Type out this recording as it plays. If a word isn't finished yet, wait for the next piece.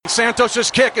Santos'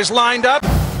 kick is lined up.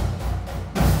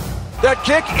 That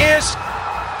kick is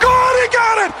good. He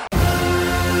got it.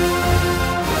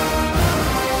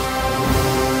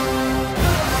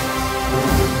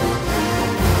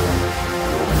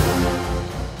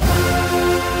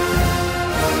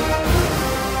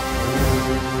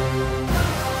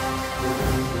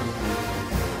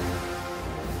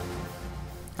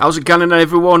 How's it going,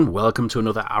 everyone? Welcome to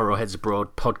another Arrowheads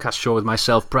Abroad podcast show with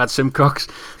myself, Brad Simcox,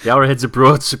 the Arrowheads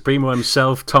Abroad Supremo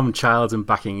himself, Tom Childs, and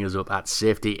backing us up at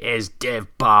safety is Dave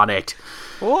Barnett.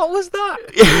 What was that?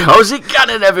 How's it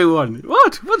going, everyone?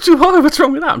 What's wrong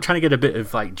with that? I'm trying to get a bit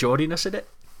of Geordiness in it.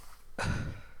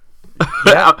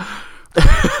 Yeah.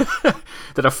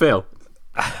 Did I fail?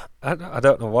 I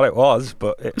don't know what it was,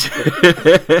 but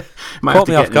it Might caught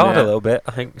me have off to guard get a little bit.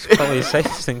 I think it's probably the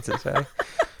safest thing to say.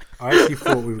 I actually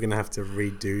thought we were going to have to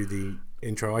redo the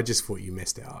intro. I just thought you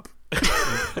messed it up.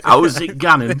 How's it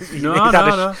going? No.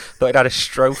 Thought he'd had a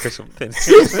stroke or something.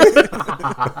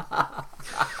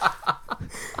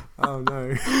 Oh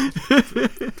no!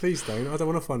 Please don't. I don't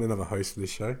want to find another host for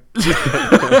this show.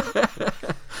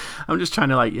 I'm just trying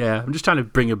to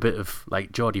bring a bit of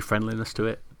Geordie friendliness to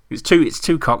it. It's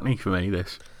too Cockney for me,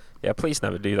 this. Yeah, please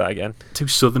never do that again. Too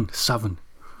southern.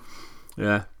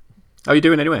 Yeah. How are you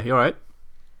doing anyway? You alright?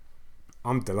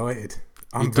 I'm delighted.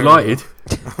 I'm delighted?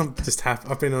 I'm just happy.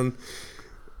 I've been on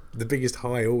the biggest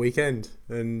high all weekend,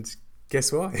 and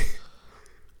guess why?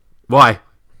 Why?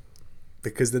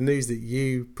 Because the news that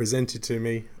you presented to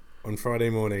me on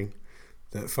Friday morning,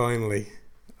 that finally,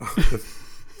 after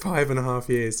 5.5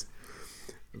 years,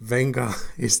 Wenger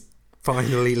is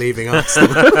finally leaving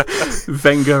Arsenal.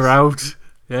 Wenger out.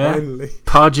 Yeah. Finally.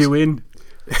 Pardew in.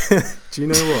 Do you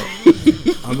know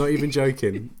what? I'm not even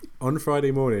joking. On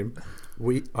Friday morning,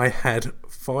 I had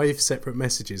 5 separate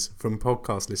messages from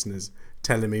podcast listeners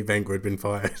telling me Wenger had been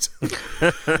fired.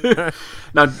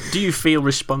 Now, do you feel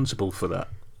responsible for that?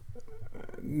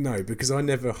 No, because I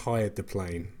never hired the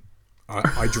plane.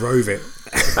 I drove it.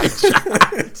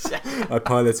 I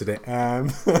piloted it.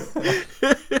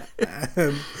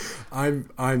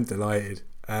 I'm delighted.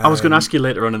 I was going to ask you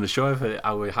later on in the show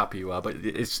how happy you are, but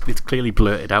it's clearly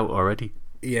blurted out already.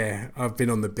 Yeah, I've been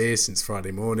on the beer since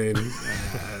Friday morning.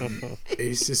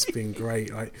 It's just been great.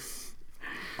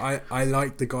 I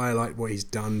like the guy. I like what he's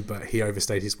done, but he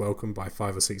overstayed his welcome by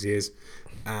 5 or 6 years,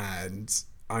 and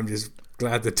I'm just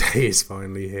glad the day is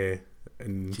finally here.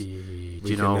 And do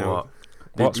you know what?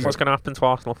 What's going to happen to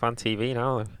Arsenal Fan TV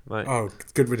now? Oh,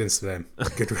 good riddance to them.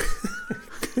 Good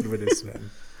riddance to them.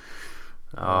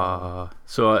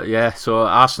 So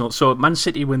Arsenal. So Man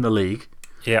City win the league.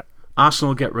 Yeah.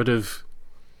 Arsenal get rid of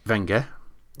Wenger.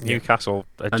 Newcastle.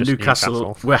 And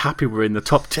Newcastle. We're happy we're in the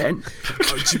top 10.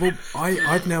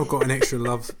 I've now got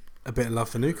a bit of love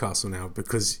for Newcastle now,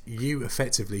 because you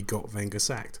effectively got Wenger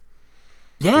sacked.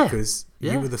 Yeah. Because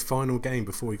you were the final game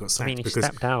before he got sacked. I mean, he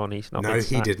stepped down. He's not. No, been he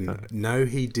sacked, didn't. but... No,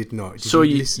 he did not. What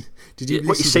you're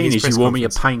saying is you owe me a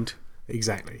pint.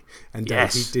 Exactly. And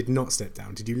yes. He did not step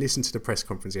down. Did you listen to the press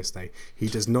conference yesterday? He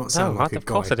does not sound like a guy. Of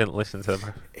course I didn't listen to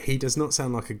them. He does not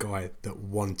sound like a guy that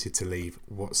wanted to leave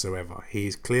whatsoever. He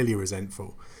is clearly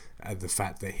resentful at the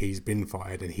fact that he's been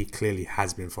fired, and he clearly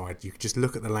has been fired. You could just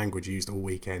look at the language used all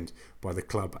weekend by the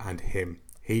club and him.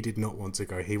 He did not want to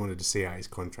go. He wanted to see out his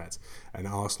contract. And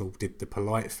Arsenal did the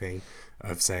polite thing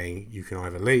of saying, you can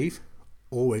either leave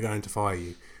or we're going to fire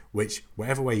you, which,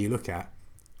 whatever way you look at,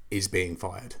 is being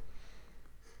fired.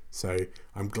 So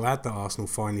I'm glad that Arsenal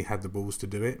finally had the balls to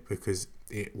do it, because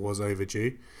it was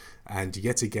overdue. And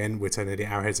yet again, we're turning the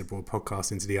Arrowheads Abroad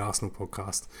podcast into the Arsenal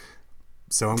podcast.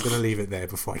 So I'm going to leave it there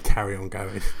before I carry on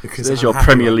going. Because there's your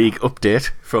Premier League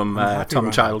update from Tom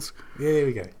Childs. Yeah, here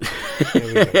we go.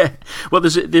 Well,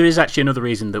 there is actually another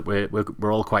reason that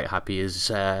we're all quite happy is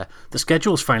the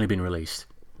schedule's finally been released.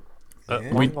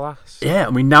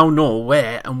 And we now know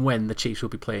where and when the Chiefs will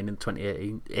be playing in the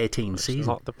 2018 season. It's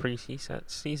not the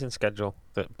pre-season schedule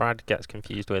that Brad gets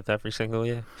confused with every single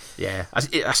year. Yeah,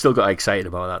 I still got excited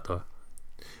about that though.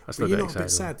 You're not a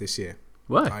bit sad this year?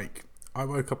 Why? I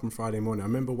woke up on Friday morning. I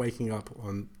remember waking up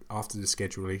after the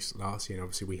schedule release last year, and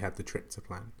obviously we had the trip to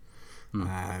plan.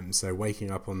 So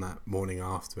waking up on that morning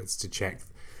afterwards to check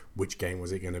which game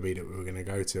was it going to be that we were going to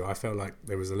go to, I felt like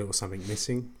there was a little something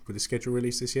missing with the schedule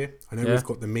release this year. I know we've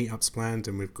got the meetups planned,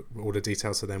 and we've got all the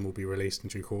details for them will be released in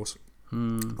due course.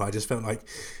 But I just felt like,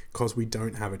 because we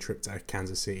don't have a trip to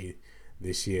Kansas City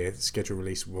this year, the schedule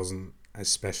release wasn't as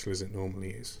special as it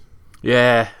normally is.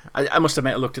 Yeah, I must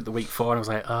admit, I looked at the week 4 and I was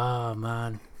like, oh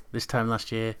man, this time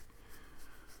last year.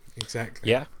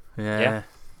 Exactly. Yeah.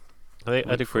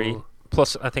 I'd agree.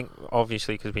 Plus, I think,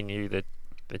 obviously, because we knew that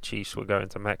the Chiefs were going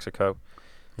to Mexico,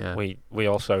 Yeah. we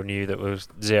also knew that there was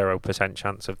 0%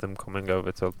 chance of them coming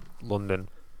over to London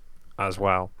as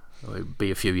well. Well, it'd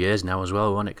be a few years now as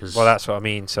well, won't it? Well, that's what I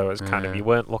mean. So it's kind of, Yeah. you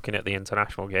weren't looking at the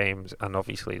international games, and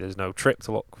obviously there's no trip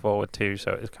to look forward to,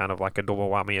 so it's kind of like a double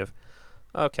whammy of,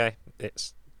 okay,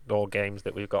 it's all games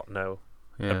that we've got no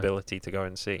ability to go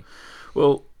and see.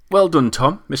 Well done,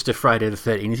 Tom, Mr. Friday the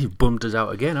 13th. You've bummed us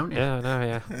out again, haven't you? Yeah, no,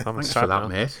 yeah. I'm Thanks sad for that, now.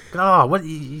 mate. Oh, well,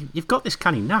 you've got this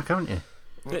canny knack, haven't you?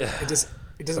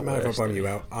 It doesn't matter if I bum you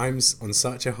out. I'm on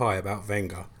such a high about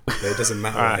Wenger that it doesn't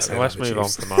matter what I Alright, say let's about the move on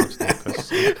Chiefs. from Arsenal,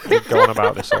 because you go on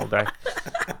about this all day.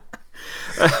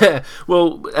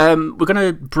 Well, we're going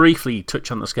to briefly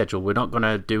touch on the schedule. We're not going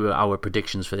to do our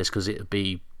predictions for this because it would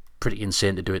be pretty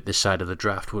insane to do it this side of the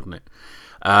draft, wouldn't it?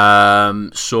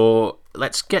 So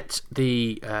let's get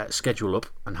the schedule up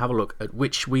and have a look at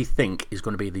which we think is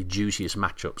going to be the juiciest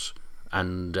matchups.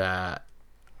 And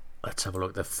let's have a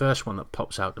look. The first one that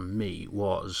pops out to me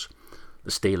was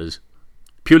the Steelers,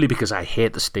 purely because I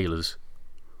hate the Steelers.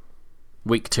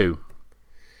 Week 2.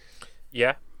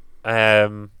 Yeah.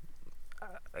 I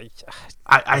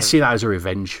see that as a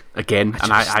revenge again,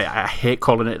 and I hate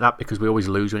calling it that because we always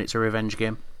lose when it's a revenge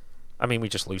game. I mean, we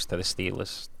just lose to the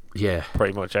Steelers Yeah,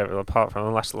 pretty much apart from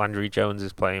unless Landry Jones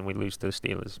is playing, we lose to the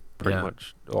Steelers pretty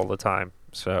much all the time.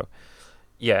 So,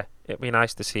 yeah, it'd be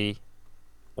nice to see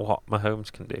what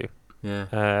Mahomes can do.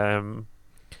 yeah.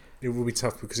 It will be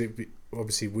tough because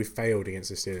obviously we've failed against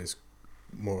the Steelers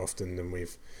more often than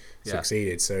we've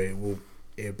succeeded. So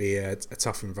it'll be a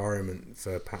tough environment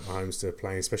for Pat Mahomes to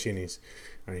play, especially in his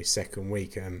only second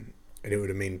week. And it would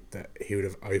have meant that he would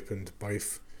have opened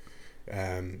both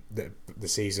the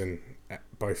season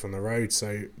both on the road.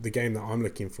 So the game that I'm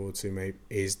looking forward to, mate,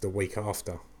 is the week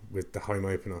after with the home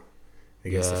opener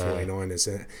against the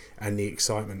 49ers and the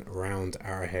excitement around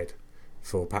Arrowhead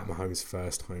for Pat Mahomes'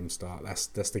 first home start. That's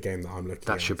the game that I'm looking at.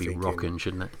 That should be rocking,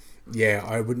 shouldn't it? Yeah,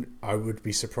 I would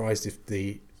be surprised if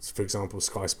for example,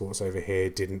 Sky Sports over here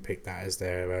didn't pick that as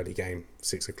their early game,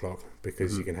 6 o'clock,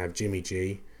 because you can have Jimmy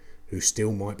G, who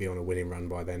still might be on a winning run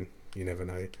by then. You never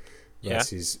know.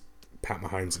 Versus Pat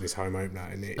Mahomes in his home opener,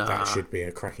 and that should be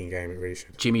a cracking game. It really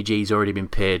should. Jimmy G's already been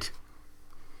paid.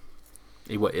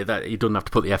 He doesn't have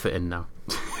to put the effort in now.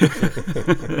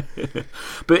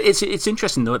 But it's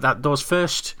interesting though that those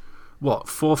first 4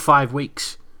 or 5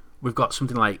 weeks we've got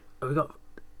something like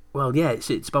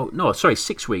it's about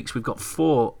 6 weeks. We've got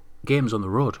 4 games on the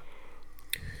road.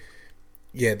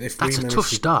 Yeah, That's a tough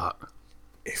start.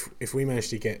 If we manage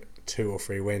to get 2 or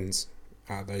 3 wins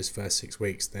out of those first 6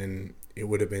 weeks, then it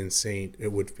would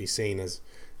be seen as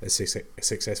a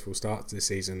successful start to the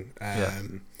season.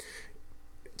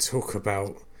 Talk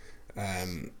about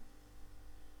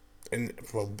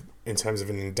in terms of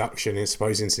an induction, I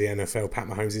suppose, into the NFL, Pat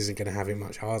Mahomes isn't going to have it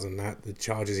much harder than that. The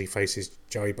Chargers, he faces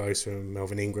Joey Bosa and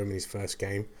Melvin Ingram in his first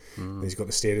game. Then he's got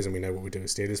the Steelers, and we know what we do with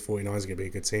Steelers. 49ers are going to be a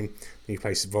good team. Then he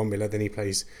plays Von Miller, then he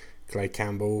plays Clay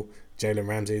Campbell, Jalen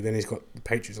Ramsey. Then he's got the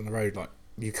Patriots on the road. Like,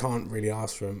 you can't really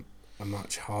ask for a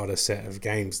much harder set of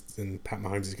games than Pat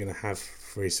Mahomes is going to have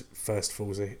for his first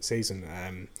full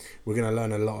season. We're going to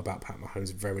learn a lot about Pat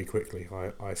Mahomes very quickly,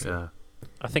 I feel. Yeah.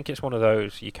 I think it's one of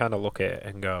those, you kind of look at it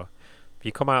and go, if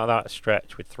you come out of that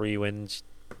stretch with 3 wins,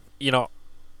 you're not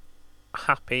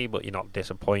happy, but you're not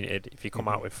disappointed. If you come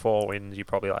out with 4 wins, you're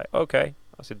probably like, okay,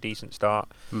 that's a decent start.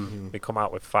 If you come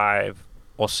out with 5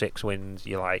 or 6 wins,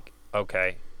 you're like,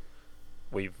 okay,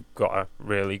 we've got a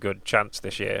really good chance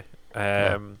this year.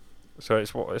 So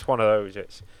it's one of those.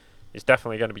 It's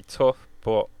definitely going to be tough,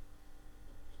 but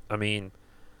I mean,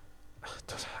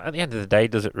 at the end of the day,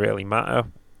 does it really matter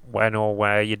when or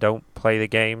where you don't play the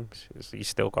games? You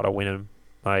still got to win them,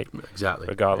 like, Exactly.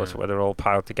 regardless of whether they're all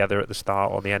piled together at the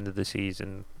start or the end of the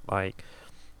season. Like,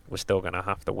 we're still going to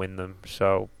have to win them.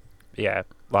 So, yeah,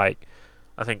 like,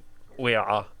 I think we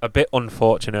are a bit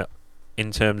unfortunate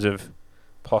in terms of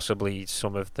possibly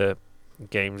some of the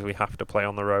games we have to play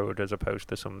on the road as opposed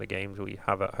to some of the games we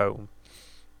have at home.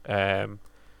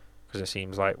 Because it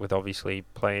seems like with obviously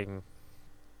playing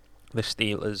the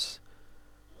Steelers,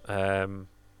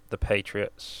 the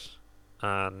Patriots,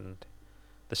 and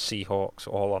the Seahawks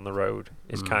all on the road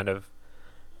is kind of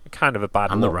a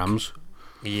bad And look. the Rams.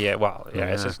 Yeah, well,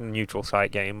 it's just a neutral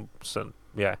site game, so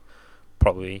yeah,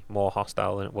 probably more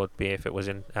hostile than it would be if it was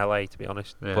in LA, to be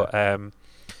honest. Yeah. But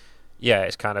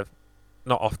it's kind of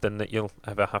not often that you'll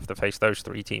ever have to face those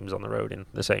 3 teams on the road in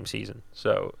the same season.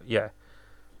 So yeah,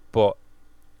 but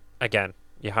again,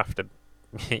 you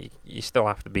still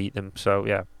have to beat them. So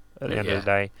yeah, at the end of the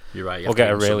day. You're right. We'll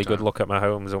get a really good look at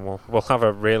Mahomes, and we'll have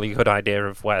a really good idea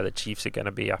of where the Chiefs are going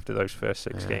to be after those first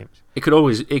 6 games. It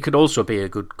could also be a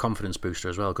good confidence booster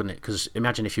as well, couldn't it? Because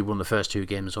imagine if you won the first 2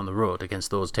 games on the road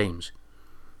against those teams,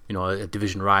 a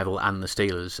division rival and the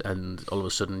Steelers, and all of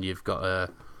a sudden you've got a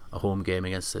home game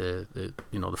against the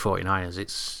 49ers.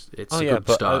 It's a good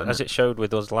start. As it showed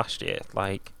with us last year,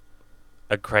 like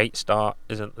a great start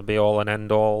isn't the be all and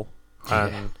end all.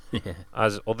 And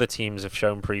as other teams have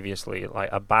shown previously, like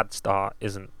a bad start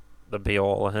isn't the be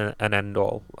all and end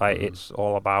all. Like it's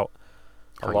all about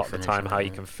a lot of the time how you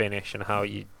can finish and how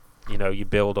you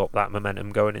build up that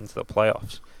momentum going into the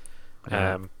playoffs.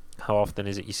 How often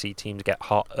is it you see teams get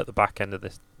hot at the back end of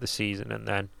the season and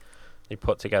then they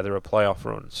put together a playoff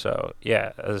run? So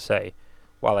yeah, as I say,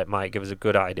 while it might give us a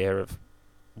good idea of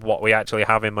what we actually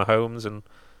have in Mahomes and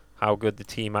how good the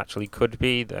team actually could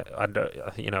be, that I don't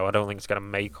think it's going to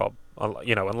make up.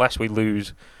 Unless we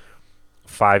lose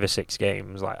 5 or 6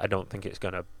 games, like I don't think it's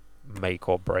going to make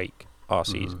or break our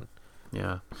season.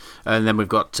 Yeah, and then we've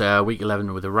got week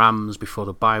 11 with the Rams before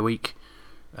the bye week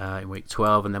in week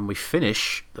 12, and then we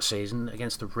finish the season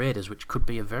against the Raiders, which could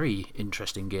be a very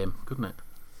interesting game, couldn't it?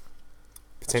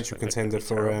 Potential contender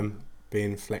for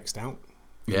being flexed out.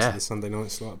 The Sunday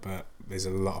night slot, but there's a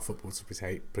lot of football to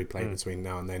be played between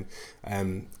now and then.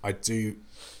 I do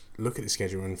look at the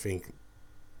schedule and think,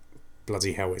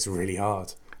 bloody hell, it's really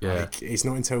hard. Yeah. Like, it's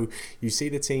not until you see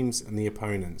the teams and the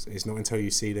opponents, it's not until you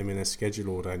see them in a schedule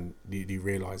order and you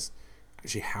realise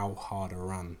actually how hard a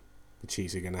run the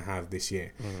Chiefs are going to have this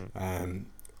year.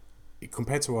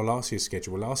 Compared to our last year's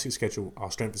schedule,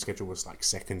 our strength of schedule was like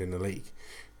second in the league.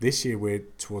 This year we're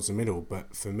towards the middle,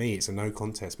 but for me it's a no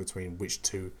contest between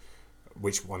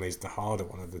which one is the harder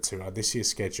one of the two. This year's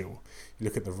schedule, you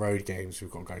look at the road games, we've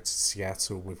got to go to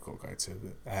Seattle, we've got to go to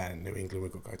New England,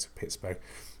 we've got to go to Pittsburgh.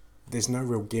 There's no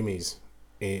real gimmies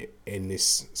in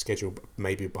this schedule,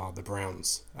 maybe bar the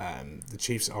Browns. The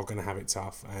Chiefs are going to have it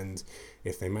tough, and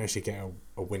if they manage to get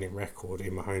a winning record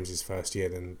in Mahomes' first year,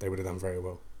 then they would have done very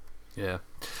well. Yeah,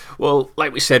 well,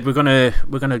 like we said, we're gonna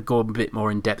go a bit more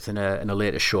in depth in a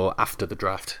later show after the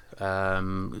draft,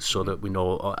 so that we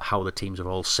know how the teams are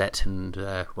all set and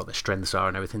what their strengths are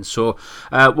and everything. So,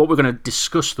 what we're going to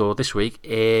discuss though this week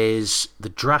is the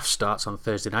draft starts on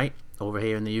Thursday night over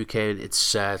here in the UK.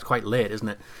 It's quite late, isn't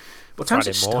it? What time does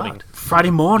it start?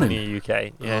 Friday morning in the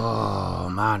UK. Yeah. Oh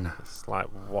man, it's like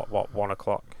what 1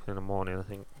 o'clock in the morning, I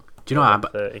think. Do you know?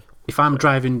 If I'm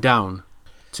driving down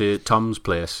to Tom's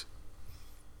place,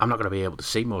 I'm not going to be able to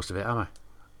see most of it, am I?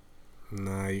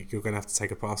 No, you're going to have to take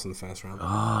a pass in the first round.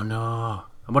 Oh, no.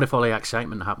 And what if all the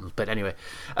excitement happens? But anyway,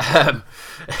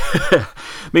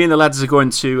 me and the lads are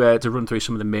going to run through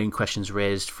some of the main questions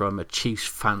raised from a Chiefs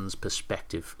fan's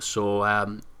perspective. So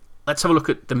let's have a look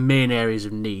at the main areas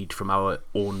of need from our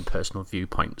own personal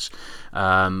viewpoints.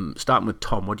 Starting with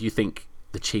Tom, what do you think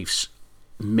the Chiefs'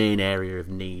 main area of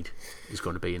need is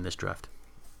going to be in this draft?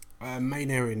 Main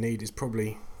area of need is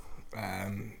probably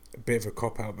a bit of a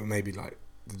cop-out, but maybe like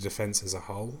the defence as a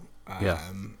whole.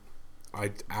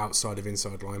 Outside of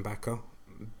inside linebacker,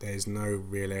 there's no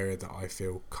real area that I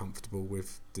feel comfortable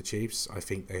with the Chiefs. I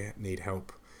think they need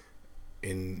help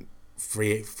in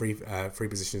free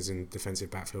positions in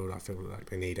defensive backfield. I feel like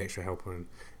they need extra help on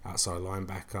outside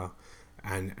linebacker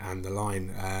and the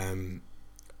line.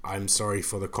 I'm sorry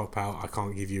for the cop-out. I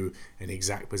can't give you an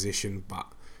exact position, but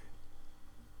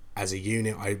as a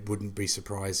unit, I wouldn't be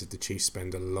surprised if the Chiefs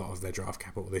spend a lot of their draft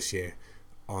capital this year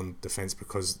on defence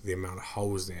because the amount of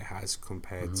holes that it has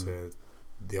compared to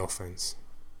the offence.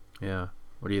 Yeah.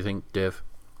 What do you think, Dave?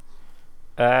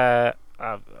 I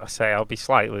say I'll be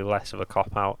slightly less of a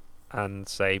cop-out and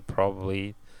say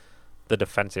probably the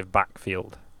defensive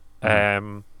backfield.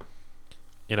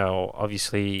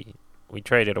 Obviously we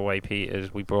traded away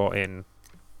Peters. We brought in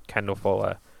Kendall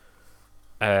Fuller.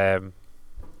 I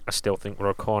still think we're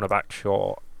a cornerback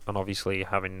short, and obviously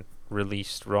having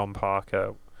released Ron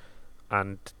Parker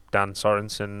and Dan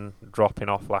Sorensen dropping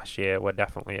off last year, we're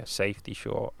definitely a safety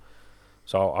short.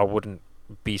 So I wouldn't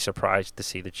be surprised to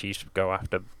see the Chiefs go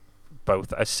after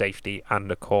both a safety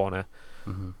and a corner.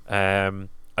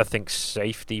 I think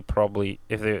safety probably,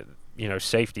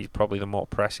 safety is probably the more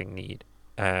pressing need.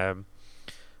 I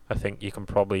think you can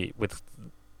probably, with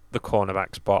the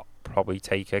cornerback spot, probably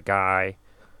take a guy,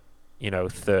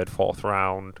 3rd, 4th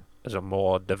round as a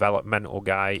more developmental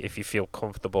guy if you feel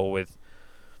comfortable with,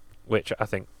 which I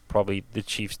think probably the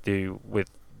Chiefs do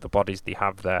with the bodies they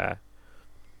have there,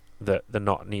 that they're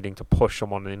not needing to push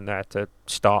someone in there to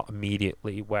start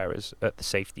immediately, whereas at the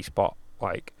safety spot,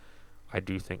 like, I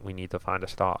do think we need to find a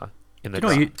starter in the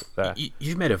draft there.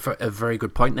 You've made a very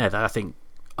good point there that I think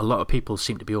a lot of people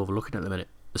seem to be overlooking at the minute,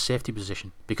 the safety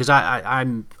position. Because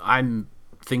I'm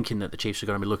thinking that the Chiefs are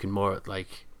going to be looking more at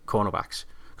like cornerbacks,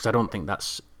 because I don't think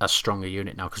that's a stronger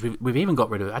unit now. Because we've even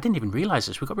got rid of, I didn't even realise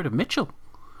this, we got rid of Mitchell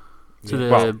to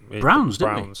the Browns,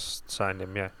 didn't we? Browns signed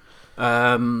him, yeah.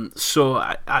 So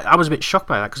I was a bit shocked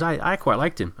by that, because I quite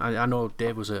liked him. I know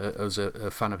Dave was a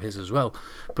fan of his as well.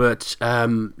 But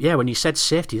yeah, when you said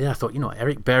safety there, I thought,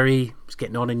 Eric Berry is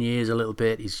getting on in years a little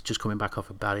bit. He's just coming back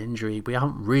off a bad injury. We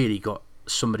haven't really got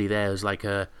somebody there as like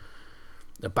a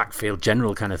backfield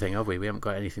general kind of thing, have we? We haven't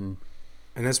got anything.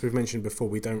 And as we've mentioned before,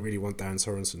 we don't really want Darren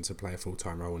Sorensen to play a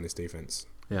full-time role in this defence.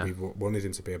 Yeah. We wanted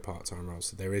him to be a part-time role,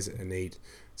 so there is a need,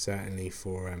 certainly,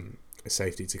 for a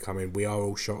safety to come in. We are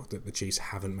all shocked that the Chiefs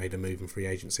haven't made a move in free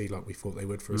agency like we thought they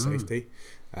would for a safety.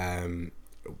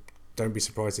 Don't be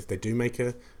surprised if they do make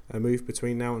a move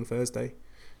between now and Thursday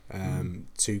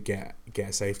to get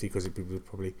a safety, because it would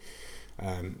probably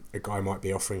a guy might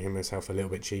be offering himself a little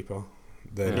bit cheaper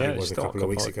than it was a couple of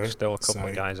weeks ago. Still a couple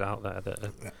of guys out there that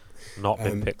have not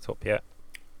been picked up yet.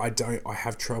 I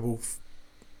have trouble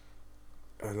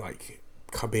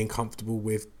being comfortable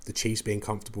with the Chiefs being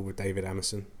comfortable with David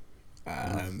Amerson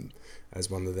as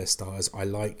one of their starters. I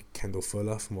like Kendall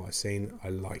Fuller from what I've seen. I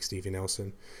like Stevie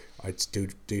Nelson. I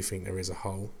do think there is a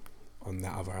hole on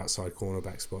that other outside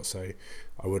cornerback spot, so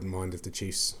I wouldn't mind if the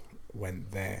Chiefs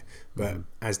went there. But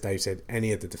as Dave said,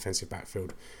 any of the defensive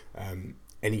backfield,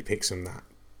 any picks in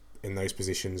those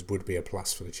positions would be a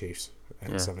plus for the Chiefs,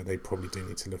 and something they probably do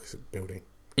need to look at building.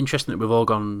 Interesting that we've all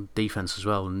gone defense as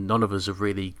well, and none of us have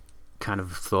really kind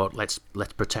of thought let's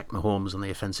protect Mahomes on the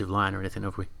offensive line or anything,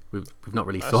 have we? We've not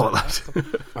really thought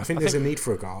that. I think there's a need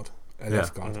for a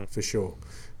left guard for sure.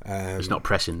 It's not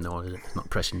pressing though, is it? It's not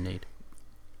pressing need.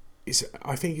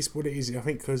 I think it's what it is. I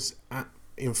think because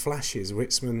in flashes,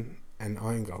 Witzman and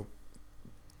Irongold,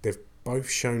 they've both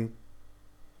shown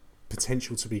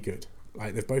potential to be good.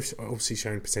 Like, they've both obviously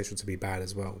shown potential to be bad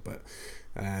as well. But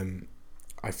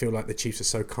I feel like the Chiefs are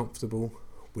so comfortable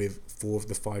with 4 of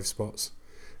the 5 spots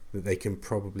that they can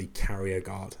probably carry a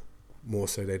guard more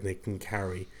so than they can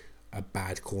carry a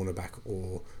bad cornerback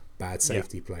or bad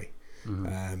safety play.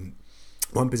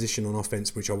 One position on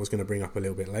offense, which I was going to bring up a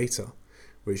little bit later,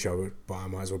 but I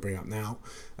might as well bring up now,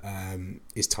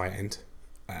 is tight end.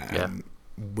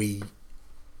 We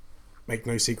make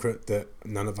no secret that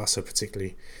none of us are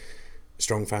particularly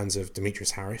strong fans of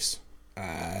Demetrius Harris.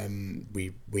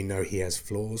 We know he has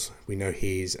flaws. We know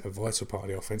he's a vital part of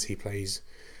the offense. He plays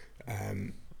a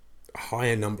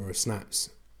higher number of snaps,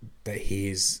 that he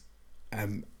is a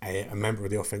member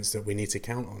of the offense that we need to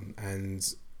count on. And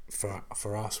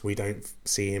for us, we don't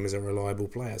see him as a reliable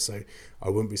player. So I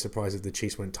wouldn't be surprised if the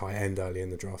Chiefs went tight end early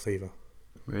in the draft either.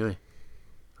 Really?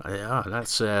 Yeah,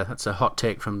 that's a hot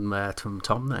take from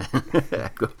Tom there.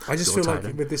 I just feel like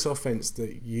with this offense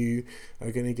that you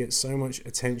are going to get so much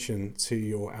attention to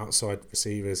your outside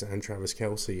receivers and Travis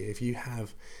Kelce. If you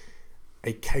have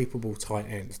a capable tight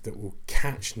end that will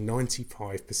catch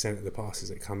 95% of the passes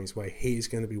that come his way, he is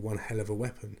going to be one hell of a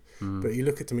weapon. But you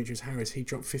look at Demetrius Harris, he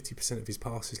dropped 50% of his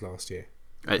passes last year.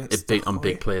 On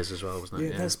big players as well, wasn't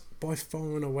it? Yeah, that's by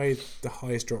far and away the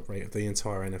highest drop rate of the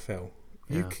entire NFL.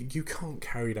 You can't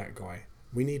carry that guy.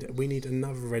 We need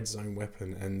another red zone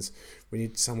weapon, and we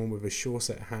need someone with a sure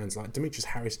set of hands. Like Demetrius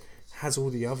Harris has all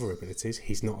the other abilities.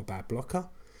 He's not a bad blocker.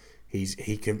 He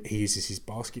uses his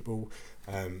basketball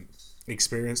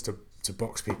experience to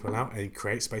box people out, and he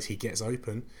creates space. He gets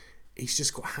open. He's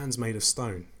just got hands made of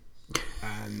stone,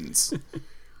 and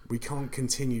we can't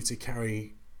continue to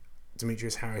carry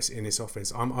Demetrius Harris in this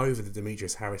offense. I'm over the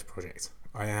Demetrius Harris project.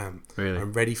 I am. Really?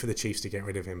 I'm ready for the Chiefs to get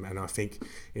rid of him, and I think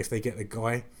if they get the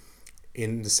guy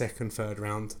in the second, third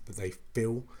round that they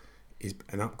feel is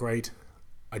an upgrade,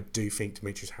 I do think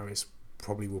Demetrius Harris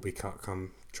probably will be cut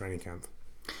come training camp.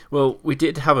 Well, we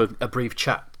did have a brief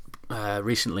chat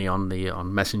recently on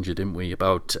Messenger, didn't we,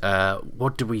 about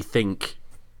what do we think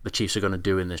the Chiefs are going to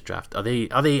do in this draft? Are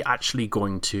they actually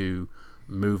going to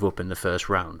move up in the first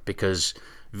round? Because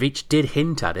Veach did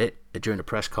hint at it during the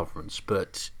press conference,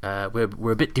 but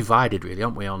we're a bit divided, really,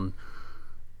 aren't we, on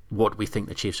what we think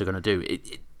the Chiefs are going to do.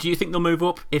 Do you think they'll move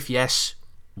up? If yes,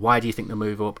 why do you think they'll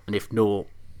move up? And if no,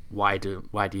 why do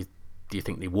you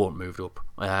think they won't move up?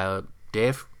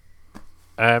 Dave?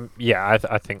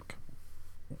 I think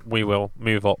we will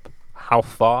move up. How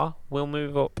far we'll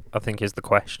move up, I think, is the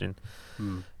question.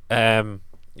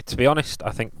 To be honest,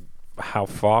 I think how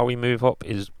far we move up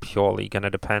is purely going to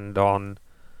depend on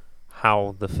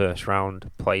how the first round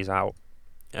plays out.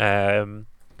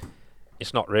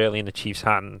 It's not really in the Chiefs'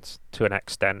 hands to an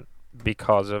extent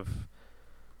because of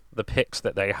the picks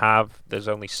that they have. There's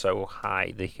only so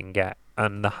high they can get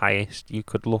and the highest you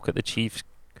could look at the Chiefs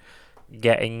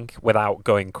getting without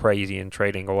going crazy and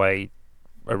trading away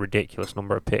a ridiculous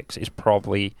number of picks is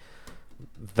probably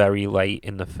very late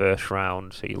in the first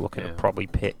round. So you're looking at probably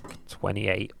pick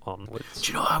 28 onwards.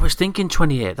 Do you know, I was thinking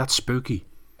 28. That's spooky.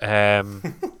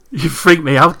 You You freaked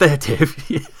me out there, Dave.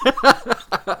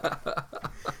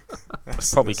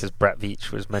 probably because Brett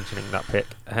Veach was mentioning that pick.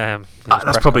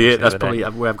 That's probably it. That's probably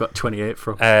where I've got 28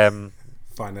 from.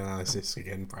 Fine analysis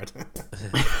again, Brad.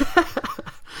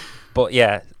 But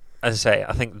yeah, as I say,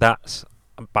 I think that's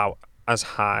about as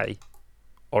high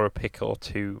or a pick or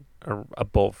two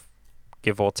above,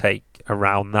 give or take,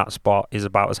 around that spot is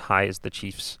about as high as the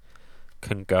Chiefs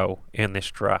can go in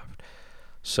this draft.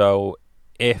 So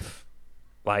if,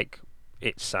 like,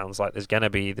 it sounds like there's gonna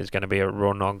be a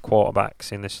run on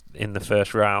quarterbacks in the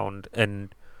first round,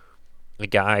 and a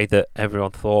guy that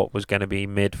everyone thought was going to be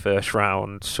mid first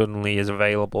round suddenly is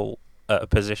available at a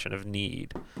position of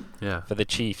need for the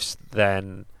Chiefs,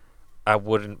 then I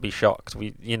wouldn't be shocked.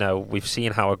 We've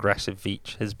seen how aggressive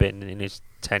Veach has been in his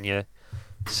tenure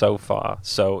so far,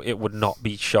 so it would not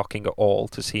be shocking at all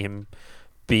to see him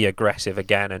be aggressive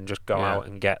again and just go out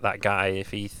and get that guy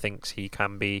if he thinks he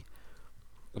can be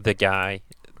the guy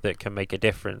that can make a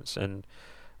difference. And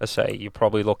I say you're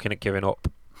probably looking at giving up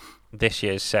this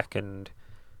year's second,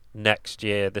 next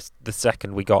year the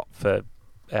second we got for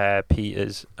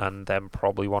Peters, and then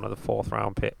probably one of the fourth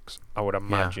round picks, I would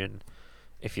imagine,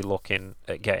 if you're looking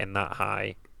at getting that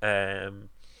high.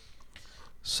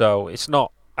 So it's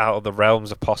not out of the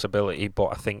realms of possibility, but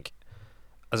I think,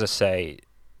 as I say,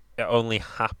 it only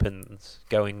happens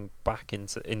going back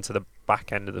into the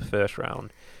back end of the first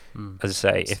round. As I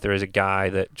say, if there is a guy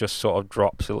that just sort of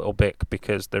drops a little bit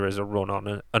because there is a run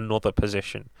on another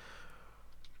position.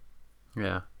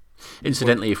 Yeah.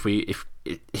 Incidentally, if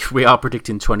we are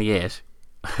predicting 28,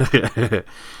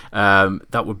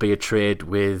 that would be a trade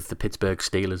with the Pittsburgh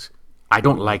Steelers. I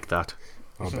don't like that.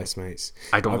 Our best mates.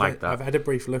 I don't like that. I've had a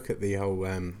brief look at the whole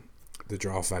the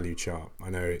draft value chart. I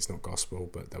know it's not gospel,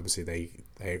 but obviously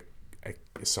they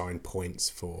assign points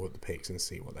for the picks and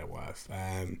see what they're worth.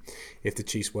 If the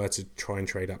Chiefs were to try and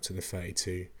trade up to the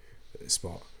 32nd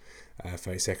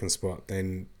spot,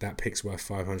 then that pick's worth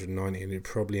 590, and it'd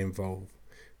probably involve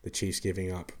the Chiefs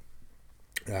giving up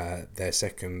their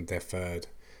second, their third,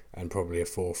 and probably a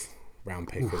fourth round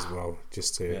pick as well,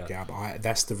 just to get up.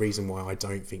 That's the reason why I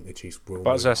don't think the Chiefs will.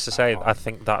 But as I say, I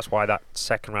think that's why that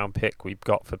second round pick we've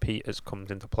got for Peters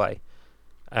comes into play.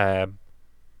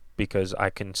 Because I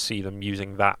can see them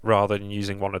using that rather than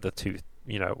using one of the two,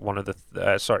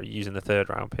 using the third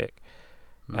round pick.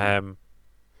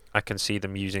 I can see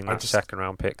them using that second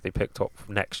round pick they picked up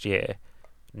next year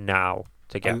now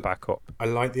to get back up. I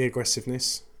like the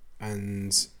aggressiveness,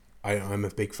 and I'm a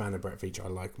big fan of Brett Veach. I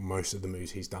like most of the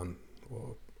moves he's done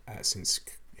since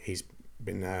he's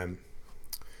been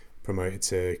promoted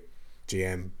to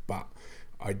GM, but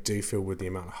I do feel with the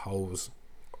amount of holes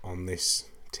on this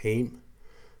team,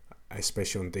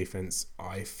 especially on defense,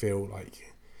 I feel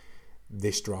like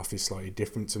this draft is slightly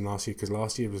different to last year, because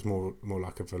last year was more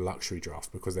like of a luxury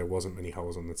draft because there wasn't many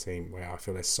holes on the team, where I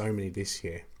feel there's so many this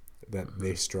year that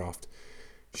this draft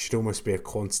should almost be a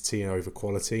quantity over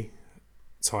quality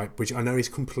type, which I know is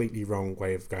completely wrong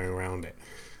way of going around it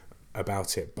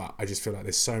about it, but I just feel like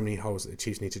there's so many holes that the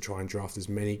Chiefs need to try and draft as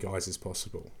many guys as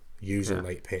possible, use all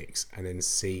late picks, and then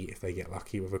see if they get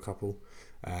lucky with a couple,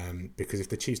 because if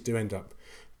the Chiefs do end up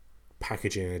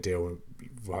packaging a deal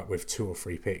with 2 or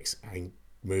 3 picks and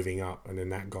moving up, and then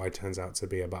that guy turns out to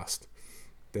be a bust,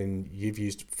 then you've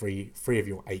used three of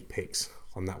your 8 picks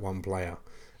on that one player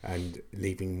and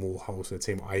leaving more holes for the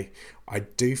team. I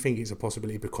do think it's a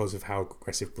possibility because of how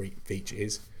aggressive Veach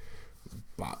is,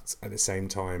 but at the same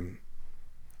time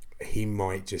he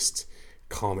might just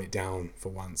calm it down for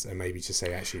once and maybe just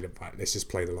say, actually, let's just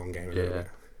play the long game a little bit.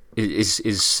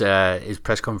 His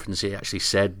press conference, he actually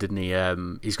said, didn't he?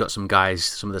 He's got some guys,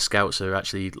 some of the scouts are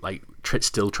actually like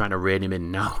still trying to rein him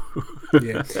in now,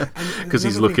 because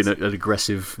he's looking at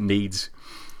aggressive needs.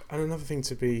 And another thing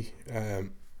to be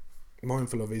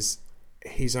mindful of is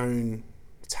his own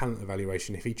talent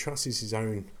evaluation. If he trusts his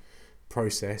own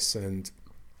process, and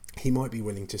he might be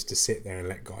willing just to sit there and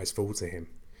let guys fall to him.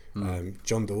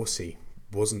 John Dorsey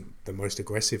wasn't the most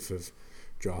aggressive of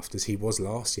drafters. He was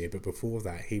last year, but before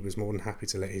that he was more than happy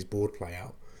to let his board play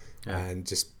out and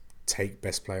just take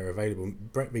best player available.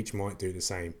 Brett Veach might do the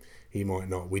same, he might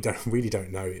not, we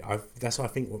don't know. That's why I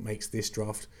think what makes this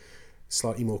draft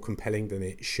slightly more compelling than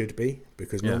it should be,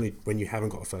 because normally when you haven't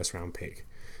got a first round pick,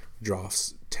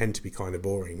 drafts tend to be kind of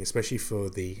boring, especially for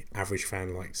the average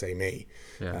fan like, say, me.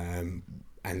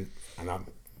 And I'm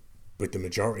with the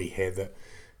majority here that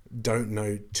don't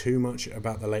know too much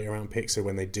about the later round picks. So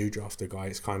when they do draft a guy,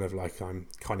 it's kind of like I'm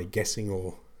kind of guessing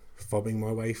or fobbing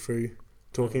my way through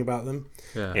talking about them.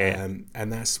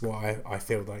 And that's why I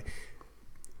feel like,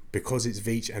 because it's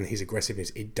Veach and his aggressiveness,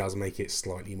 it does make it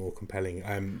slightly more compelling.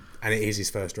 And it is his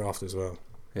first draft as well.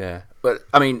 Yeah, but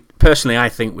I mean, personally, I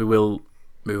think we will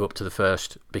move up to the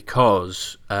first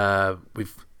because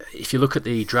if you look at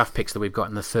the draft picks that we've got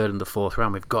in the third and the fourth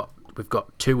round, we've got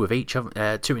two in each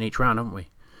round, haven't we?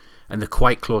 And they're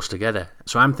quite close together.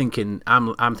 So I'm thinking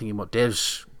what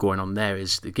Dave's going on there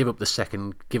is to give up the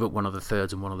second, give up one of the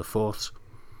thirds and one of the fourths.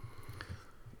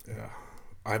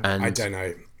 I don't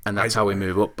know. And that's how we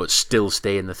move up, but still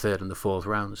stay in the third and the fourth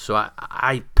rounds. So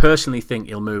I personally think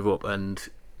he'll move up, and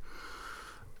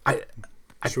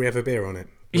should we have a beer on it?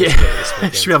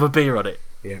 Should we have a beer on it?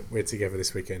 Yeah, we're together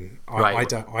this weekend.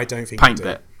 Right. I don't think Pint we do.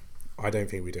 bet. I don't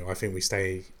think we do. I think we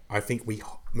stay. I think we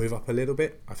move up a little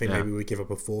bit. I think maybe we give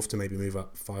up a fourth to maybe move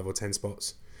up 5 or 10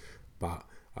 spots. But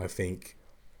I think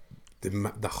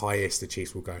the highest the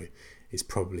Chiefs will go is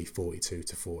probably 42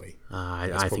 to 40.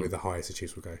 That's probably the highest the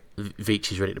Chiefs will go.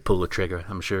 Veach is ready to pull the trigger.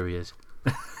 I'm sure he is.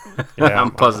 Yeah,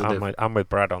 I'm positive. I'm with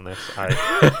Brad on this.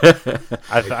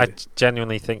 I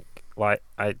genuinely think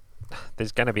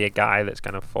there's going to be a guy that's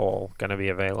going to fall, going to be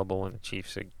available, and the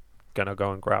Chiefs are going to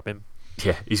go and grab him.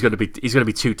 Yeah, he's going to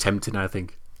be too tempting, I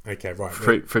think. Okay, right.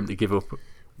 For him to give up.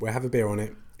 We'll have a beer on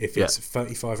it. If it's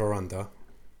 35 or under,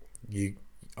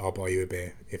 I'll buy you a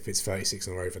beer. If it's 36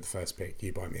 or over the first pick,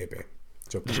 you buy me a beer.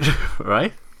 Job done.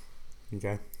 Right.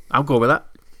 Okay. I'll go with that.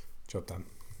 Job done.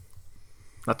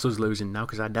 That's us losing now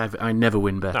because I never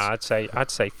win bets. No, I'd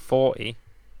say 40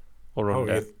 or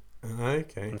under.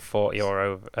 Okay. And 40 or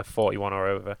over, 41 or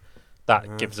over.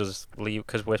 That gives us leave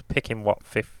because we're picking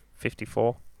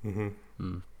 54.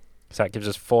 Mm-hmm. So that gives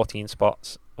us 14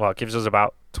 spots. Well, it gives us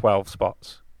about 12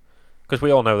 spots because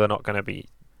we all know they're not going to be.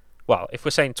 Well, if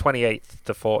we're saying 28th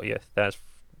to 40th, there's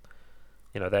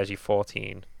your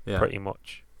 14 pretty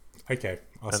much. Okay,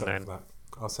 I'll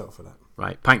settle for that.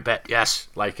 Right, pint bet, yes,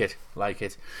 like it.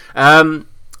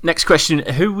 Next question: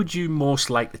 who would you most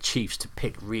like the Chiefs to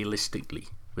pick realistically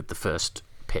with the first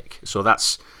pick? So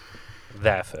that's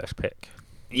their first pick.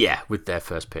 Yeah, with their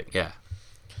first pick. Yeah.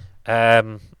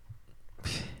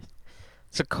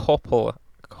 It's a couple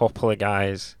of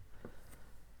guys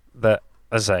that,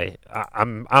 as I say,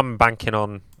 I'm banking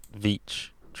on Veach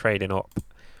trading up,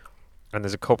 and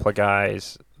there's a couple of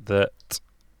guys that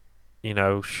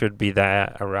should be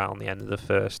there around the end of the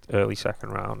first, early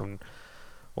second round, and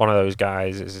one of those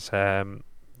guys is a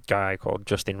guy called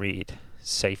Justin Reed,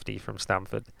 safety from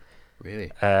Stanford.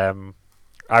 Really? I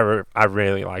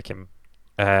really like him.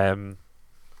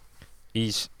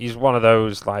 He's one of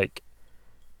those, like,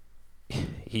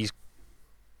 he's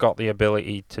got the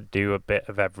ability to do a bit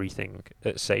of everything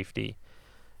at safety.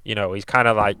 He's kind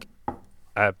of like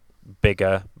a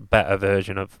bigger, better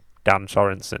version of Dan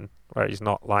Sorensen, where he's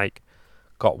not like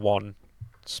got one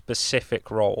specific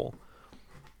role,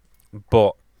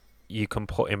 but you can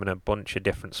put him in a bunch of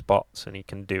different spots and he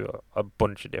can do a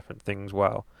bunch of different things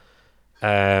well.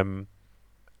 And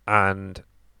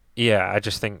yeah, I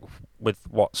just think with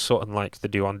what Sutton likes to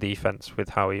do on defense, with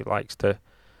how he likes to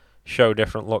show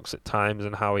different looks at times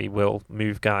and how he will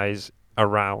move guys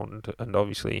around, and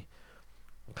obviously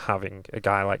having a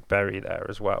guy like Berry there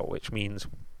as well, which means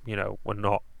we're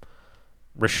not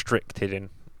restricted in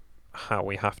how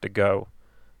we have to go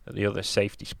at the other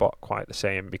safety spot quite the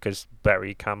same, because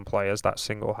Berry can play as that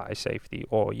single high safety,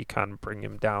 or you can bring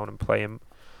him down and play him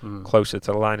closer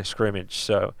to the line of scrimmage.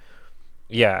 So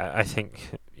yeah, I think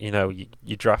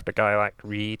you draft a guy like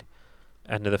Reed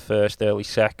end of the first, early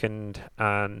second,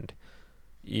 and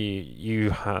you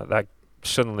have that,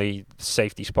 suddenly the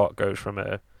safety spot goes from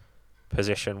a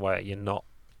position where you're not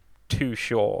too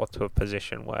sure to a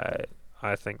position where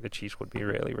I think the Chiefs would be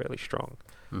really, really strong.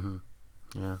 Mm-hmm.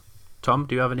 Yeah. Tom,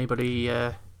 do you have anybody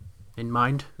in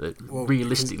mind that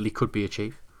realistically could be a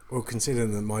Chief? Well,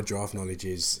 considering that my draft knowledge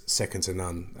is second to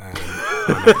none, I'm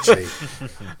actually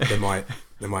the Mike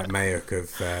Mayock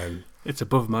of it's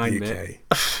above mine, UK.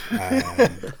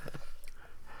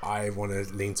 I want to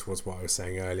lean towards what I was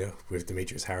saying earlier with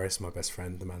Demetrius Harris, my best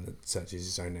friend, the man that searches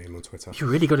his own name on Twitter. You're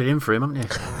really good at him for him, haven't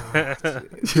you?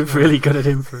 You're really good at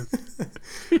him for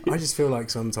him. I just feel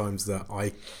like sometimes that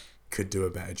I could do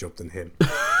a better job than him.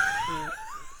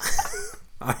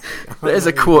 There's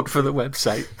a quote for the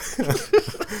website.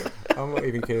 I'm not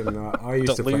even kidding. I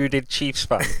used to play. Deluded Chiefs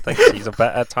fan thinks he's a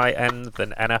better tight end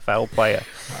than NFL player.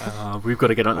 We've got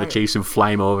to get on the Chiefs and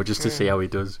fly him over just to see how he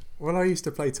does. Well, I used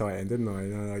to play tight end, didn't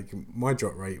I? Like my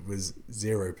drop rate was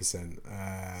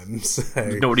 0%. So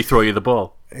Nobody throw you the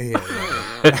ball. yeah.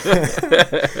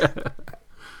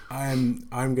 I'm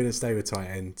going to stay with tight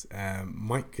end.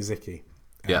 Mike Gesicki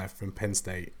from Penn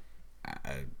State.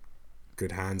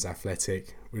 Good hands,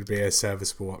 athletic, would be a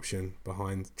serviceable option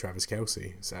behind Travis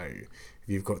Kelce. So if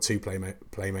you've got two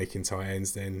playmaking tight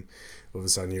ends, then all of a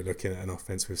sudden you're looking at an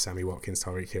offense with Sammy Watkins,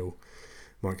 Tyreek Hill,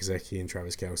 Mike Gesicki and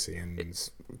Travis Kelce,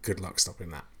 and good luck stopping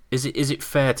that. Is it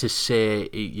fair to say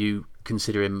you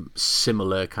consider him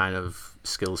similar kind of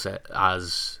skill set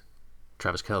as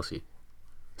Travis Kelce?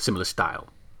 Similar style?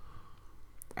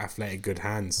 Athletic, good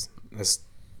hands. That's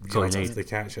all you yards need. after the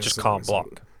catch. Just can't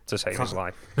block to save his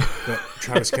life. But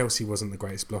Travis Kelce wasn't the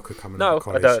greatest blocker coming No, out of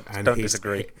college. I don't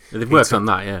disagree. They've worked on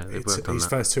that, yeah. His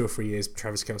first 2 or 3 years,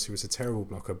 Travis Kelce was a terrible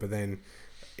blocker, but then,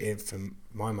 for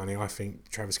my money, I think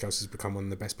Travis Kelce's become one of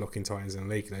the best blocking tight ends in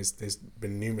the league. There's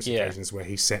been numerous occasions where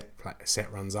he set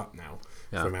runs up now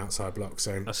from outside blocks,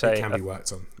 so it can be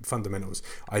worked on. Fundamentals.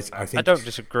 I think I don't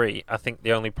disagree. I think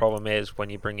the only problem is when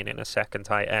you're bringing in a second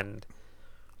tight end,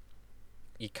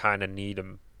 you kind of need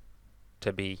him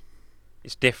to be.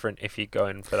 It's different if you're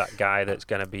going for that guy that's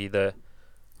going to be the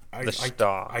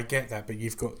star. I get that, but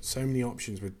you've got so many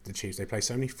options with the Chiefs. They play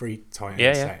so many free tight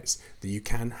end sets that you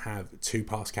can have 2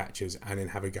 pass catchers and then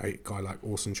have a guy like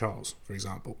Orson Charles, for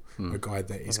example, a guy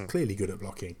that is clearly good at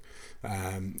blocking,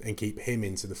 and keep him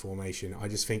into the formation. I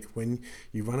just think when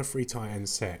you run a free tight end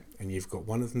set and you've got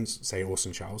one of them, say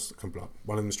Orson Charles, that can block,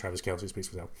 one of them is Travis Kelce, speaks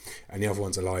for himself, and the other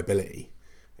one's a liability.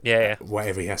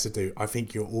 Whatever he has to do, I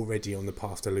think you're already on the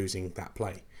path to losing that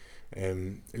play. At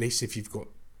least if you've got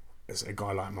a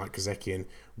guy like Mike Gesicki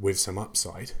with some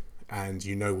upside, and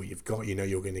you know what you've got, you know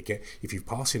you're going to get. If you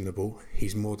pass him the ball,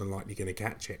 he's more than likely going to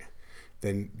catch it.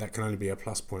 Then that can only be a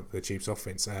plus point for the Chiefs'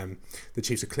 offense. The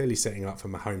Chiefs are clearly setting up for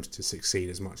Mahomes to succeed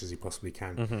as much as he possibly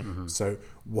can. So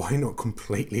why not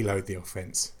completely load the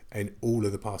offense in all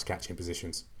of the pass catching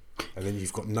positions? And then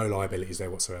you've got no liabilities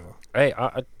there whatsoever. Hey,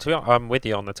 to be honest, I'm with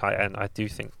you on the tight end. I do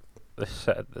think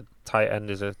the tight end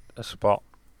is a spot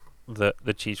that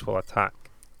the Chiefs will attack.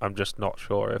 I'm just not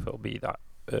sure if it'll be that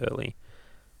early.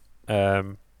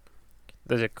 There's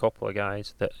a couple of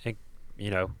guys that are,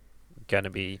 going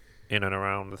to be in and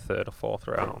around the 3rd or 4th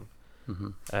round.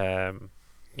 There's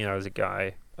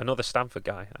another Stanford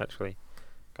guy actually,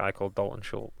 a guy called Dalton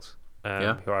Schultz,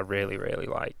 who I really, really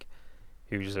like,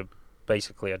 who's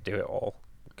basically a do-it-all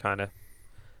kind of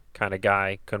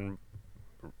guy. Can,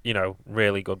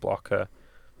 really good blocker,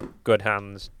 good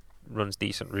hands, runs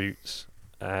decent routes.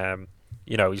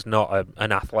 He's not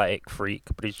an athletic freak,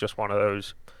 but he's just one of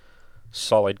those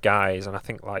solid guys. And I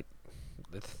think,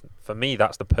 for me,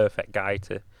 that's the perfect guy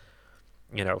to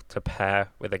pair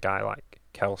with a guy like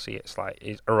Kelce. It's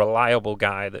he's a reliable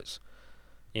guy that's,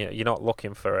 you're not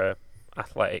looking for a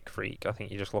athletic freak. I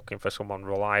think you're just looking for someone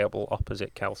reliable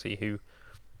opposite Kelce who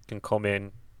can come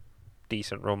in,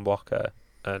 decent run blocker,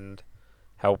 and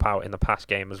help out in the pass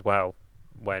game as well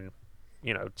when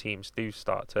teams do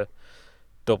start to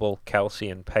double Kelce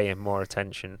and pay him more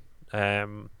attention.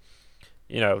 There's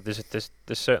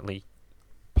certainly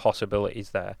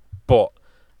possibilities there, but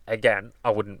again,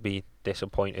 I wouldn't be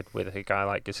disappointed with a guy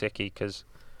like Gesicki because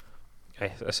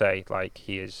I say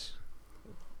he's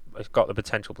got the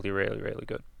potential to be really, really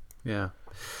good. Yeah.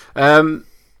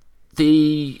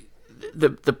 The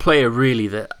player really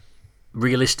that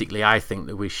realistically I think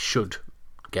that we should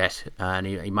get, and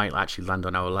he might actually land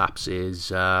on our laps,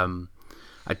 is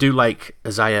I do like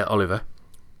Isaiah Oliver.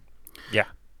 Yeah.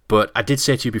 But I did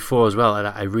say to you before as well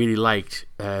that I really liked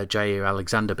Jair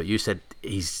Alexander, but you said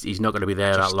he's not going to be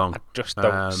there that long. I just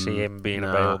don't see him being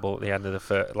available at the end of the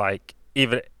first.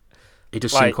 Even he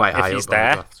does seem quite high if he's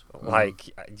up.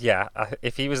 there,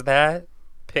 if he was there,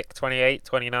 pick 28,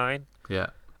 29. Yeah.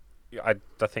 I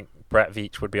think Brett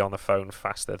Veach would be on the phone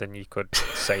faster than you could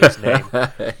say his name.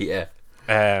 Yeah.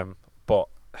 But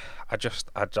I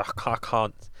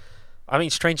can't. I mean,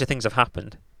 stranger things have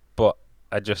happened, but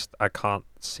I can't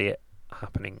see it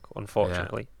happening,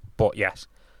 unfortunately. Yeah. But yes,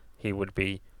 he would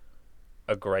be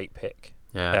a great pick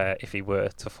if he were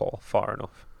to fall far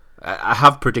enough. I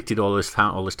have predicted all this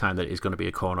time that he's going to be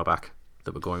a cornerback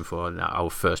that we're going for in our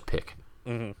first pick.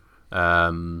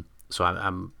 Mm-hmm. So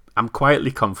I'm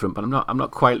quietly confident, but I'm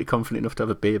not quietly confident enough to have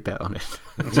a beer bet on it.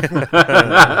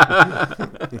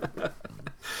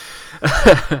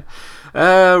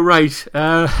 Right.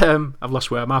 I've lost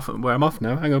where I'm off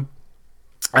now. Hang on.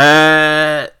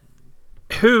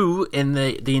 Who in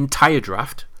the entire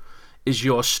draft is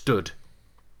your stud,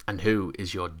 and who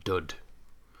is your dud?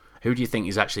 Who do you think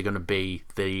is actually going to be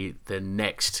the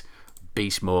next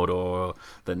beast mode, or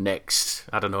the next,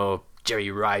 I don't know,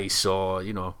 Jerry Rice, or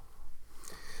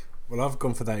Well, I've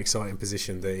gone for that exciting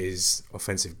position that is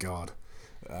offensive guard.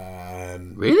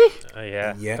 Really?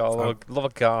 Yeah. Got a love a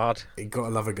guard. Got to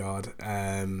love a guard.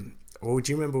 Well,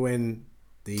 do you remember when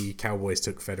the Cowboys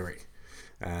took Frederick?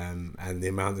 And the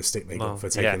amount of stick they got for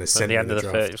taking a centre in the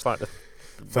draft. It was like the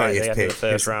 30th pick, of the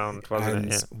first round, wasn't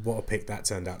it? Yeah. What a pick that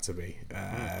turned out to be.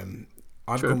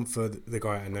 I've gone for the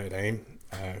guy at Notre Dame,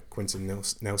 Quentin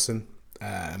Nelson.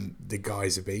 The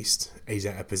guy's a beast. He's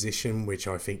at a position which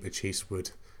I think the Chiefs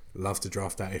would love to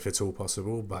draft at if at all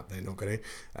possible, but they're not going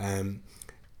to.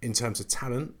 In terms of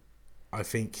talent, I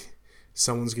think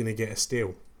someone's going to get a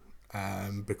steal.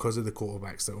 Because of the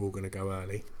quarterbacks that are all going to go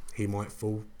early, he might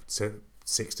fall to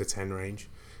 6 to 10 range,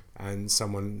 and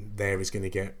someone there is going to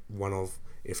get one of,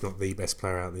 if not the best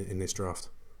player out in this draft.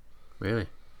 Really?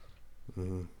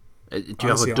 Mm. Do you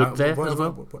have a dud there as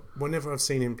well? Whenever I've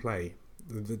seen him play,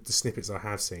 the snippets I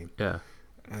have seen, yeah,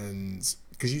 and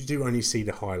because you do only see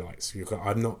the highlights,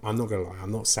 I'm not gonna lie,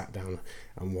 I'm not sat down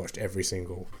and watched every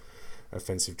single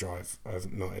offensive drive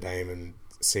of Notre Dame and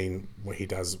seen what he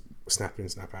does snap in,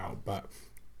 snap out, but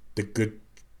the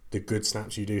good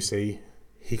snaps you do see,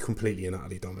 he completely and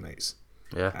utterly dominates.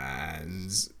 Yeah.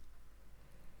 And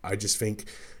I just think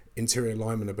interior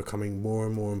linemen are becoming more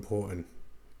and more important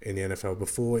in the NFL.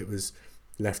 Before, it was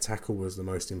left tackle was the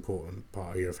most important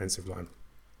part of your offensive line,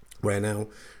 where now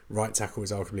right tackle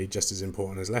is arguably just as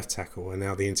important as left tackle, and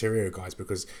now the interior guys,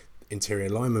 because interior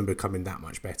linemen are becoming that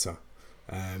much better,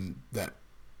 that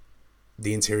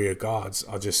the interior guards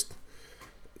are just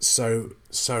so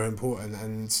important.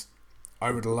 And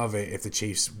I would love it if the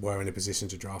Chiefs were in a position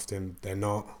to draft him. They're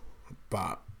not,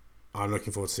 but I'm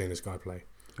looking forward to seeing this guy play.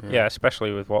 Yeah,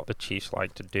 especially with what the Chiefs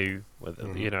like to do. With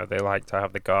they like to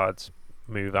have the guards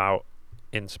move out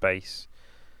in space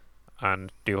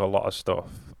and do a lot of stuff.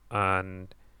 And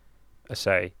I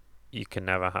say, you can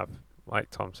never have,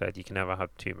 like Tom said, you can never have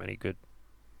too many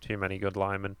good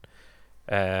linemen.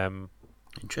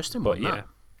 Interesting, but yeah,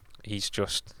 he's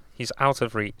out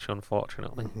of reach,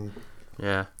 unfortunately. Mm-hmm.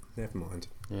 Yeah. Never mind.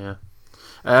 Yeah.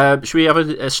 Should we have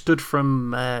a stud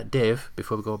from Dave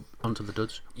before we go on to the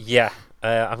duds? Yeah,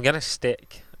 I'm going to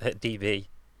stick at DB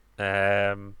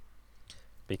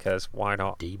because why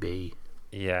not? DB.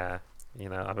 Yeah,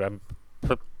 I'm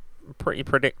pretty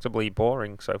predictably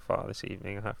boring so far this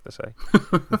evening, I have to say.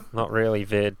 Not really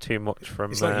veered too much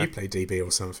from... It's like you play DB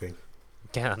or something.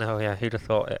 Yeah, I know, yeah, who'd have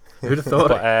thought it? Who'd have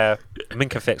thought it?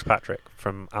 Minka Fitzpatrick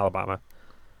from Alabama.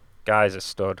 Guy's a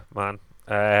stud, man.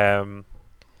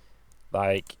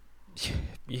 Like,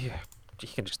 you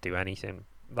can just do anything.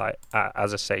 Like,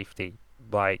 as a safety,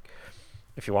 like,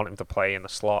 if you want him to play in the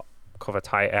slot, cover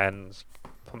tight ends,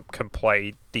 can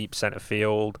play deep center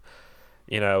field,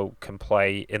 can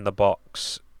play in the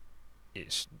box. He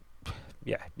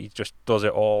just does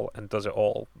it all and does it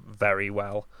all very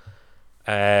well.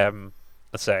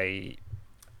 Let's say,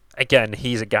 again,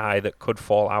 he's a guy that could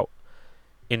fall out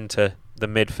into the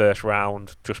mid-first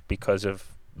round just because of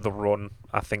the run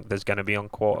I think there's going to be on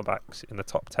quarterbacks in the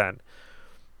top 10.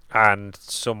 And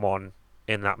someone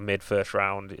in that mid-first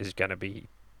round is going to be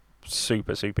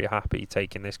super, super happy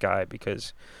taking this guy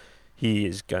because he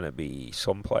is going to be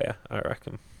some player, I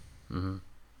reckon. Mm-hmm.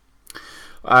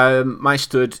 My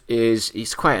stud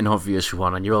it's quite an obvious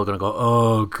one, and you're all going to go,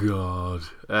 oh, God.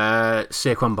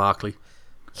 Saquon Barkley.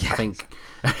 Yes. I think...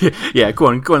 yeah, go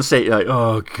on, say it like,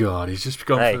 oh, God, he's just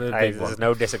gone for the big one. There's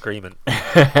no disagreement.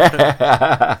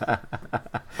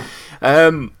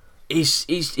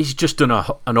 He's just done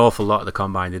an awful lot at the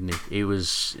combine, didn't he? It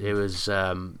was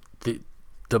the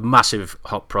massive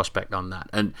hot prospect on that,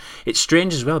 and it's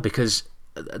strange as well because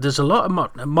there's a lot of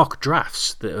mock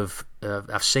drafts that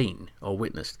I've seen or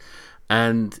witnessed,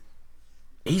 and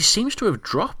he seems to have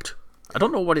dropped. I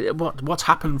don't know what's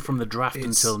happened from the draft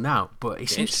until now, but he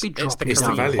seems to be dropping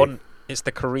down. It's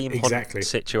the Kareem Hunt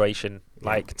situation.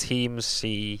 Like, teams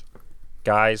see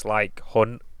guys like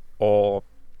Hunt or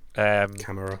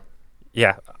Kamara.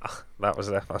 Yeah, I was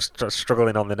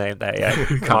struggling on the name there. Yeah,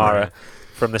 Kamara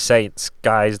from the Saints,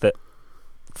 guys that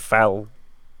fell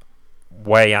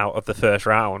way out of the first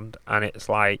round, and it's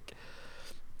like,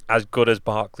 as good as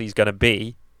Barkley's going to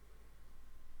be,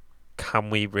 can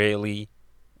we really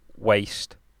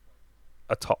waste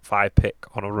a top 5 pick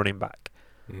on a running back?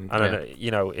 And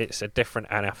it's a different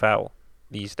NFL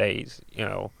these days.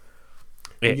 You're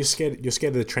scared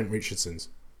of the Trent Richardsons.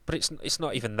 But it's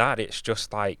not even that. It's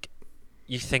just like,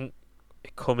 you think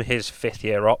come his 5th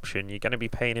year option, you're going to be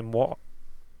paying him what,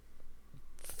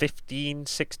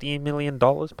 $15-16 million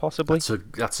possibly.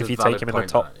 That's if a you valid take him in point,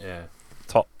 the top that, yeah.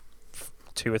 top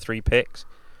 2 or 3 picks.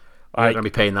 You're not going to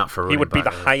be paying that for a he running would be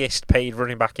back, the are you? highest paid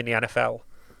running back in the NFL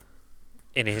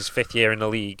in his 5th year in the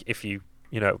league if you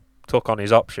took on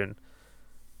his option.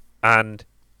 And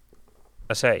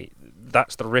I say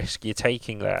that's the risk you're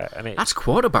taking there, and That's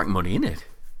quarterback money, isn't it?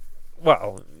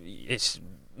 well, it's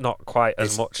not quite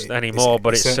as much It's- anymore,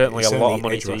 but it's certainly a lot of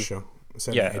money edge to. rusher.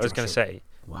 Certainly Yeah, I edge was going to rusher. say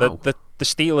Wow. the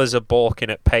Steelers are balking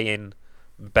at paying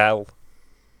Bell,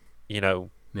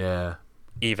 Yeah.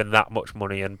 even that much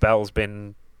money, and Bell's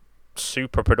been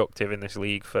super productive in this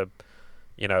league for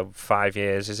 5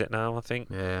 years, is it now, I think?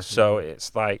 Yeah. So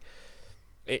it's like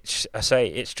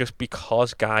it's just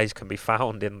because guys can be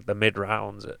found in the mid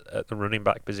rounds at the running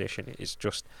back position.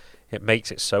 It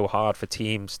makes it so hard for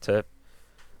teams to,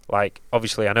 like,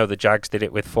 obviously I know the Jags did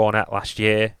it with Fournette last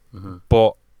year, Mm-hmm.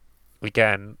 but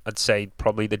again I'd say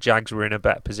probably the Jags were in a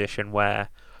better position where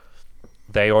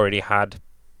they already had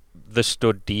the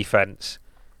stud defense,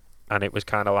 and it was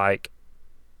kind of like,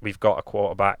 we've got a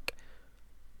quarterback,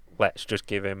 let's just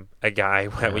give him a guy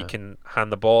where we Yeah. can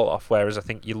hand the ball off. Whereas I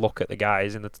think you look at the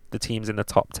guys in the teams in the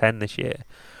top 10 this year,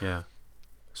 Yeah.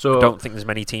 So I don't think there's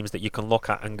many teams that you can look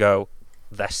at and go,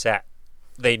 they're set.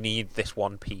 They need this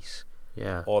one piece,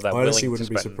 yeah. or they're I honestly willing wouldn't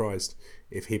to be spend. surprised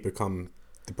if he become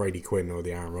the Brady Quinn or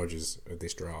the Aaron Rodgers of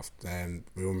this draft. And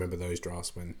we all remember those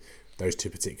drafts when those two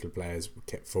particular players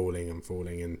kept falling,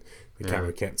 and the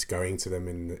camera kept going to them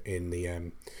in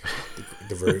the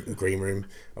green room.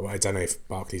 I don't know if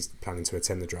Barkley's planning to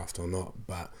attend the draft or not,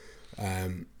 but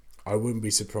I wouldn't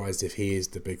be surprised if he is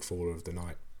the big faller of the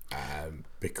night.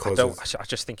 Because I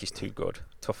just think he's too good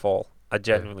to fall. I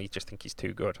genuinely just think he's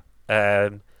too good.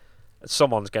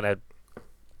 Someone's gonna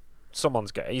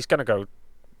go.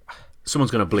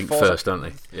 Someone's going to blink falls first, don't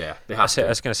they? Yeah. They I have to.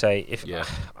 was gonna say, if Yeah.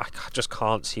 I just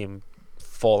can't see him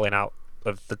falling out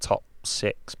of the top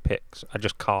 6 picks. I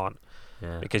just can't,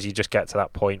 Yeah. because you just get to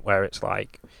that point where it's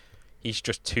like he's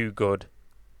just too good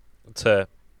to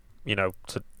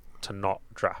not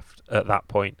draft at that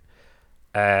point.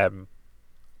 And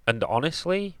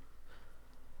honestly,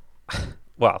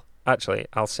 well, actually,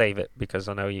 I'll save it because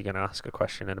I know you're going to ask a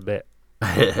question in a bit,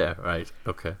 Yeah, right.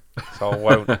 Okay. so I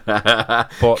won't. But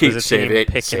Keep there's a team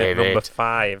picking save at number it.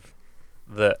 5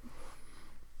 that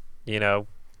Yeah.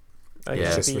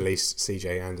 just maybe- released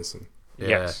CJ Anderson.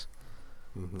 yes,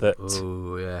 Mhm. that.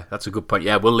 Oh, yeah. That's a good point.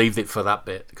 Yeah, we'll leave it for that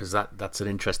bit because that's an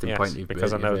interesting Yes, point. You've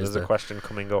because I you've know raised there's a there. question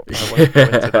coming up. I won't go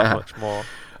into that much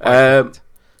more.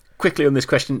 Quickly on this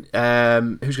question, who's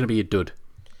going to be your dud?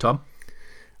 Tom?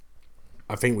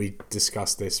 I think we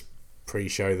discussed this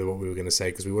pre-show, that what we were going to say,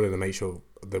 because we wanted to make sure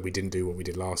that we didn't do what we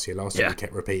did last year. Last year we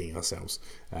kept repeating ourselves.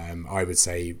 I would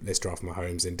say let's draft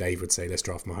Mahomes, and Dave would say let's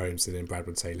draft Mahomes, and then Brad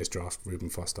would say let's draft Reuben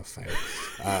Foster. Fail.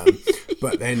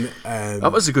 But then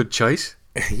That was a good choice.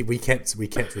 we kept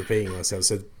repeating ourselves.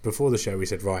 So before the show we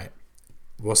said, right,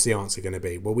 what's the answer going to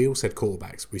be? Well, we all said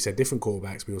quarterbacks. We said different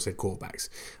quarterbacks. We all said quarterbacks.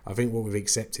 I think what we've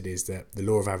accepted is that the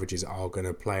law of averages are going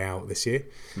to play out this year,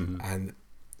 and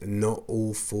not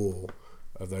all 4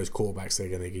 of those quarterbacks that are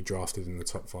going to get drafted in the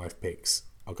top 5 picks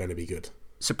are going to be good.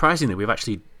 Surprisingly, we've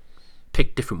actually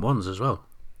picked different ones as well.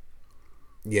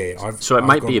 Yeah, So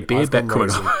might be a beer bet coming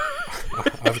Rosen.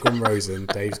 I've gone Rosen,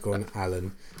 Dave's gone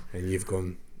Allen, and you've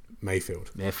gone Mayfield.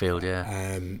 Mayfield,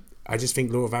 yeah. I just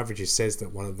think law of averages says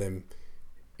that one of them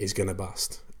is going to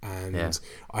bust, and Yeah.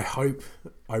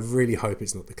 I really hope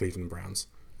it's not the Cleveland Browns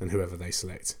and whoever they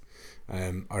select.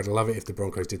 I'd love it if the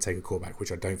Broncos did take a quarterback,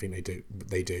 which I don't think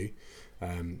they do.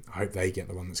 I hope they get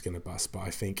the one that's going to bust, but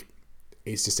I think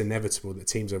it's just inevitable that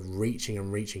teams are reaching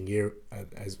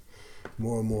as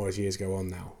more and more as years go on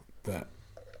now, that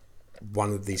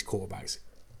one of these quarterbacks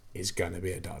is going to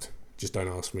be a dud. Just don't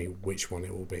ask me which one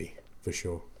it will be, for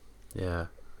sure. Yeah.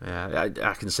 Yeah,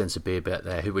 I can sense a beer bet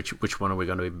there. Which one are we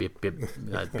going to be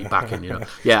backing? You know,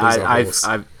 yeah. There's a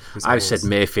I've horse. said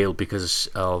Mayfield because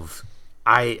of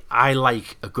I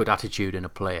like a good attitude in a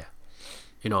player.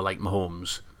 You know, like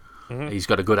Mahomes. He's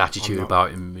got a good attitude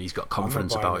about him. He's got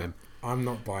confidence about him. I'm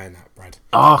not buying that, Brad.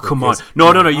 Oh, come on! Because-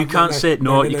 No! You can't say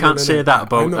you can't say that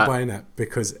about I'm not that. buying that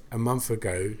because a month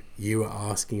ago you were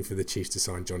asking for the Chiefs to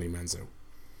sign Johnny Manziel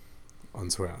on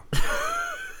Twitter.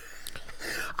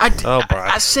 Oh,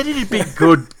 Brad. I said it'd be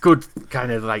good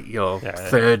kind of like Yeah.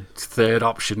 third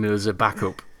option as a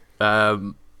backup.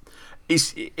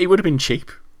 It would have been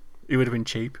cheap. It would have been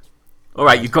cheap. All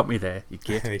right, you got me there. You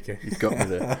git. Okay. You got me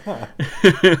there.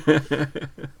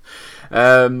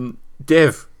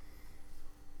 Dave,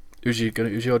 who's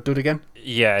your dud again?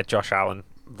 Yeah, Josh Allen.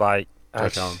 Like,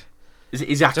 Josh Allen.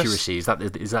 His accuracy, is that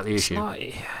the issue?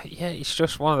 Yeah, it's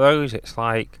just one of those. It's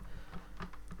like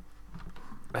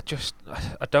I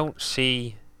don't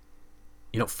see.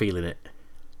 You're not feeling it.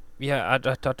 Yeah, I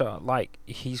don't like.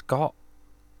 He's got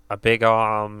a big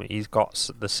arm. He's got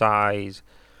the size.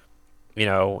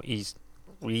 He's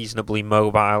reasonably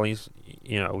mobile. He's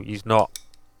not.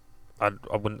 I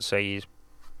wouldn't say he's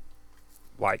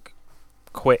like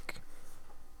quick,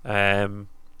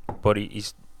 but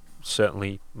he's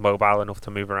certainly mobile enough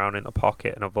to move around in the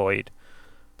pocket and avoid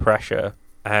pressure.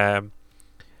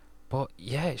 But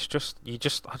yeah, it's just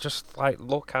I just like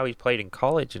look how he's played in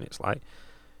college, and it's like,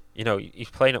 he's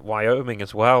playing at Wyoming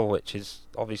as well, which is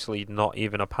obviously not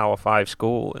even a Power 5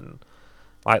 school. And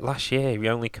like last year, he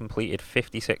only completed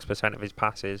 56% of his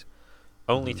passes,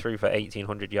 only threw for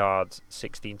 1,800 yards,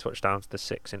 16 touchdowns to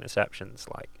 6 interceptions.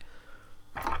 Like,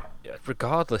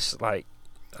 regardless, like,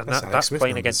 and that's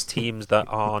playing against teams that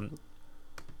aren't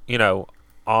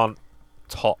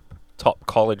top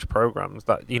college programs.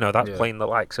 That's playing the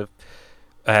likes of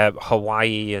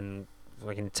Hawaii and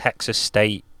like in Texas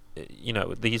State.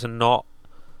 These are not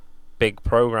big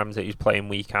programs that he's playing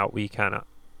week out, week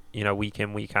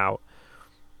in, week out.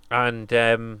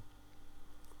 And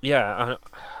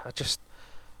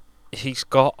he's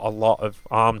got a lot of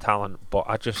arm talent, but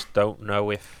I just don't know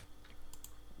if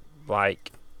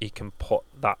like he can put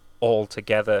that all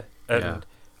together. And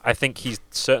I think he's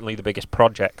certainly the biggest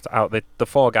project out the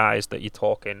 4 guys that you're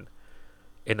talking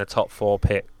in the top 4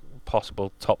 pick,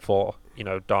 possible top 4.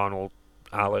 Darnold,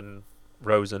 Allen,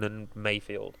 Rosen, and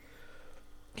Mayfield.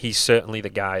 He's certainly the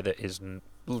guy that is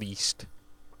least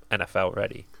NFL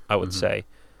ready, I would say.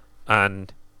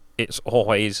 And it's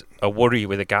always a worry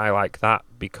with a guy like that,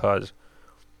 because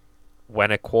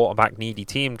when a quarterback needy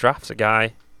team drafts a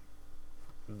guy,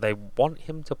 they want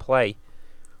him to play.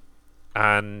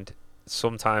 And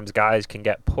sometimes guys can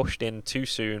get pushed in too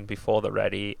soon before they're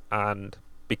ready, and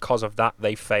because of that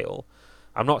they fail.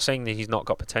 I'm not saying that he's not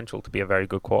got potential to be a very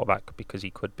good quarterback, because he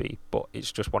could be, but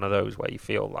it's just one of those where you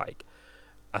feel like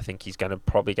I think he's going to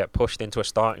probably get pushed into a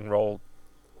starting role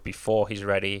before he's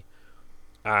ready,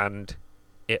 and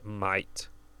it might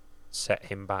set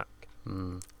him back.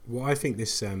 What I think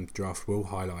this draft will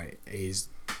highlight is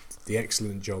the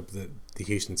excellent job that the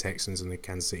Houston Texans and the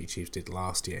Kansas City Chiefs did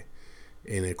last year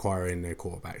in acquiring their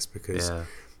quarterbacks, because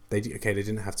they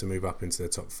didn't have to move up into the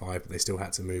top 5, but they still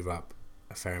had to move up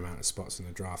a fair amount of spots in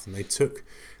the draft, and they took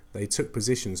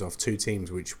positions off 2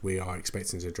 teams which we are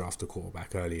expecting to draft a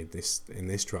quarterback early in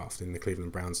this draft, in the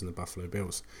Cleveland Browns and the Buffalo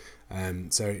Bills.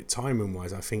 So timing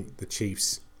wise, I think the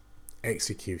Chiefs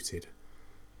executed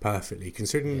perfectly,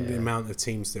 considering the amount of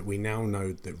teams that we now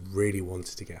know that really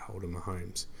wanted to get hold of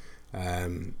Mahomes.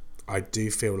 I do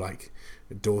feel like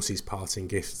Dorsey's parting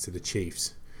gift to the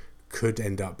Chiefs could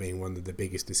end up being one of the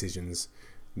biggest decisions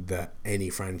that any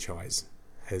franchise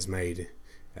has made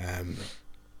in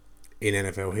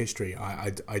NFL history.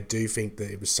 I do think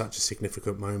that it was such a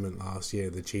significant moment last year,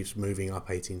 the Chiefs moving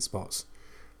up 18 spots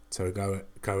to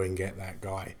go and get that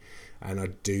guy. And I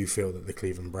do feel that the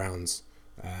Cleveland Browns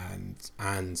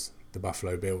and the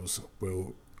Buffalo Bills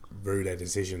will rue their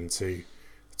decision to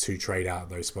trade out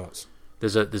those spots.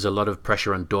 There's a lot of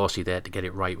pressure on Dorsey there to get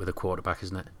it right with a quarterback,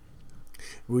 isn't it?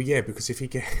 Well, yeah, because if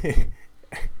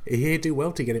he'd do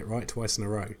well to get it right twice in a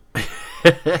row.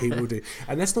 He will do,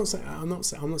 and that's not saying I'm not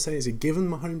saying it's a given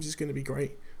Mahomes is going to be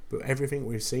great, but everything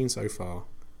we've seen so far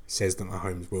says that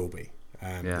Mahomes will be.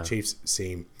 The Chiefs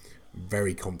seem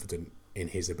very confident in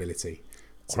his ability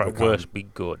or at worst be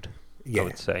good. I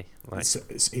would say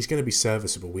he's going to be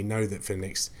serviceable. We know that for the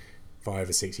next 5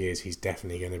 or 6 years he's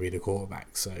definitely going to be the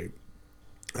quarterback. So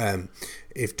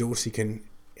if Dorsey can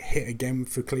hit again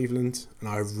for Cleveland, and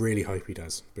I really hope he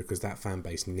does, because that fan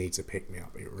base needs a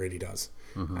pick-me-up. It really does.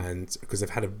 And because they've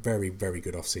had a very, very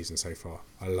good off-season so far.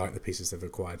 I like the pieces they've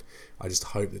acquired. I just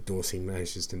hope that Dorsey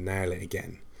manages to nail it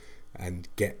again and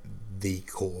get the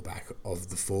quarterback of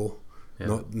the 4.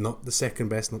 Not the second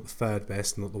best, not the third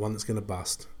best, not the one that's going to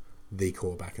bust. The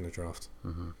quarterback in the draft.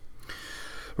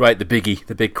 Right, the biggie,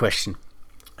 the big question.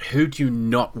 Who do you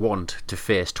not want to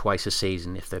face twice a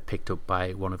season if they're picked up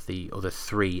by one of the other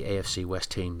 3 AFC West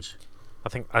teams? I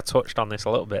think I touched on this a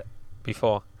little bit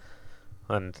before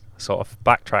and sort of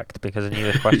backtracked because I knew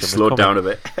this question was slowed down a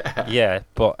bit. Yeah,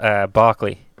 but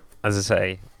Barkley, as I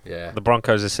say, the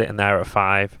Broncos are sitting there at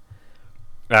 5,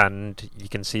 and you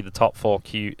can see the top 4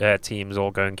 teams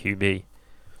all going QB.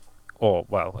 Or,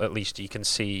 well, at least you can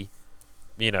see,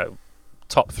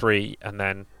 top 3, and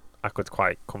then I could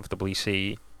quite comfortably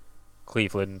see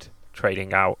Cleveland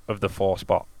trading out of the 4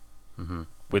 spot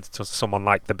with someone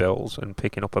like the Bills and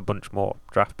picking up a bunch more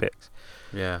draft picks.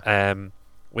 Yeah.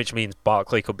 which means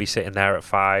Barkley could be sitting there at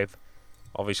 5.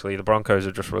 Obviously, the Broncos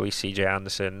have just released CJ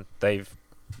Anderson. They've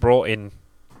brought in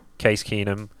Case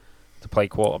Keenum to play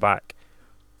quarterback.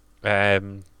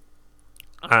 And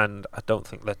I don't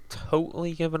think they're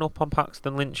totally given up on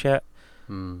Paxton Lynch yet.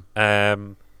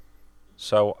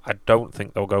 So I don't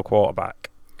think they'll go quarterback.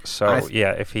 So,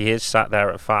 if he is sat there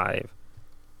at 5,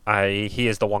 he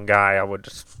is the one guy I would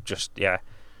just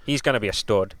he's going to be a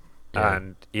stud,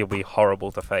 and he'll be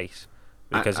horrible to face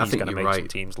because he's going to make some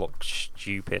teams look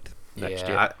stupid next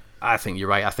year. I think you're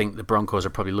right. I think the Broncos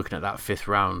are probably looking at that fifth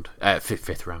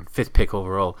pick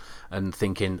overall, and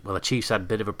thinking, well, the Chiefs had a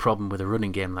bit of a problem with the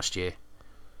running game last year.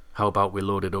 How about we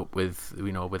load it up with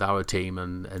our team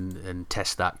and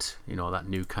test that that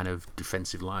new kind of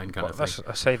defensive line kind of thing.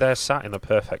 I say they're sat in the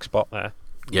perfect spot there.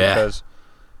 Yeah, because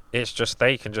it's just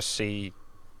they can just see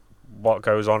what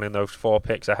goes on in those 4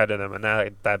 picks ahead of them, and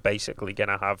they're basically going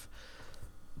to have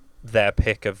their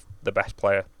pick of the best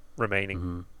player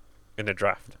remaining in the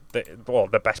draft.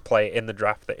 The best player in the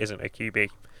draft that isn't a QB.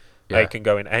 Yeah. They can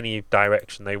go in any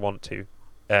direction they want to,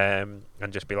 and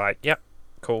just be like, "Yep,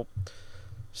 cool."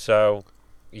 So,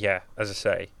 as I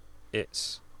say,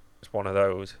 it's one of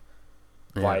those.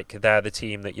 Yeah. Like, they're the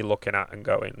team that you're looking at and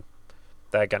going,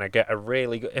 they're going to get a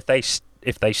really good... If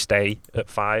they stay at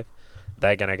 5,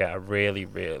 they're going to get a really,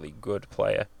 really good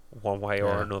player one way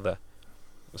or another.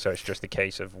 So it's just a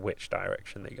case of which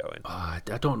direction they go in. I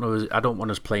don't know. I don't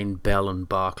want us playing Bell and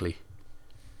Barkley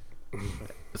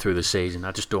through the season.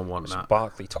 I just don't want that.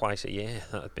 Barkley twice a year,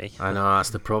 that'd be. I know, that's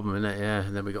the problem, isn't it? Yeah,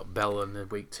 and then we got Bell in the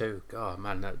week 2. God,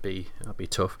 man, that'd be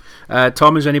tough.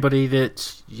 Tom, is anybody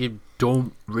that you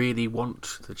don't really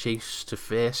want the Chiefs to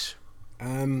face?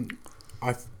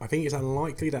 I think it's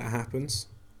unlikely that happens,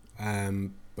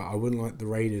 but I wouldn't like the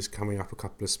Raiders coming up a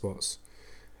couple of spots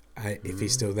if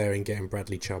he's still there and getting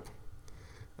Bradley Chubb.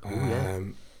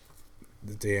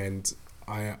 The end.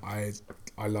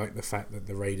 I like the fact that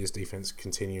the Raiders' defense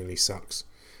continually sucks,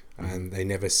 and they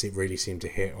never really seem to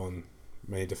hit on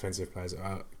many defensive players,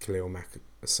 Khalil Mack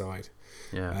aside.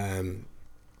 Yeah.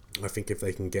 I think if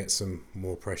they can get some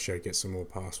more pressure, get some more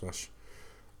pass rush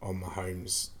on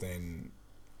Mahomes, then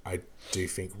I do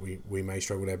think we may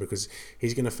struggle there, because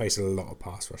he's going to face a lot of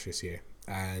pass rush this year,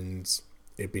 and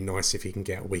it'd be nice if he can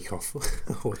get a week off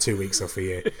or 2 weeks off a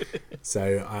year.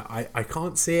 So I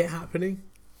can't see it happening,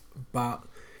 but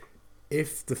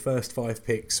if the first 5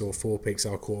 picks or 4 picks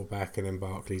are quarterback and then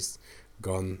Barkley's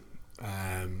gone,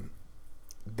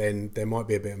 then there might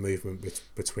be a bit of movement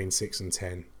between 6 and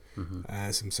 10.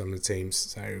 Some of the teams.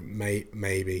 So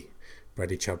maybe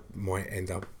Bradley Chubb might end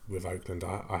up with Oakland.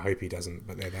 I hope he doesn't,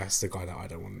 but that's the guy that I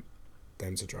don't want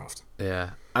them to draft.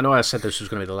 Yeah, I know I said this was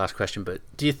going to be the last question, but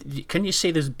can you see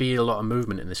there's be a lot of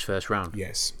movement in this first round?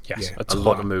 Yes, yeah. A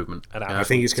lot of movement. And I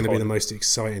think it's going to be the most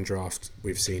exciting draft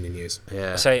we've seen in years.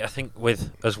 Yeah, I think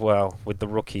with the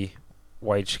rookie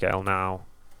wage scale now,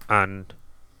 and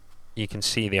you can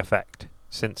see the effect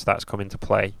since that's come into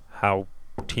play, how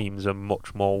teams are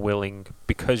much more willing,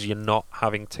 because you're not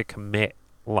having to commit,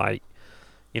 like,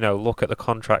 look at the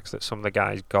contracts that some of the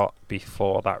guys got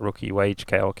before that rookie wage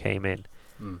scale came in.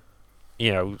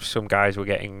 Some guys were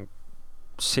getting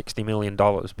 $60 million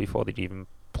before they'd even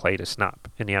played a snap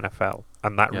in the NFL,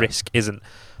 and that risk isn't,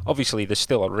 obviously there's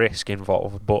still a risk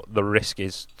involved, but the risk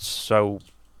is so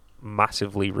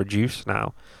massively reduced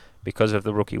now because of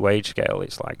the rookie wage scale.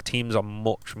 It's like teams are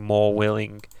much more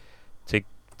willing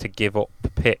to give up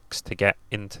picks to get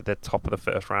into the top of the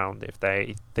first round if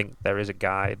they think there is a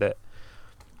guy that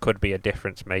could be a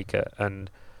difference maker. And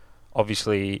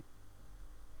obviously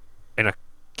in a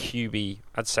QB,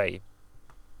 I'd say,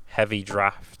 heavy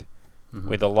draft,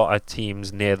 with a lot of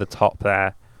teams near the top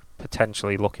there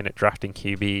potentially looking at drafting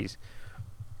QBs,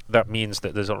 that means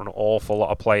that there's an awful lot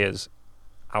of players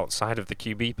outside of the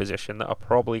QB position that are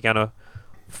probably going to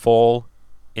fall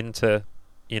into,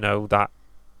 that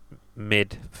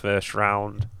mid first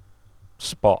round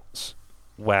spots,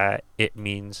 where it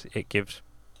means it gives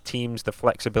teams the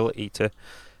flexibility to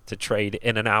trade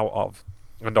in and out of.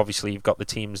 And obviously you've got the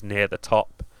teams near the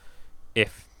top.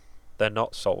 If they're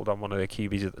not sold on one of the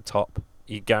QBs at the top,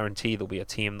 you guarantee there'll be a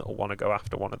team that will want to go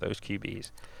after one of those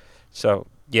QBs. So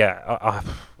I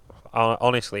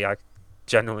honestly,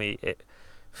 genuinely, it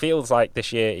feels like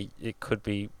this year it could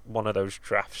be one of those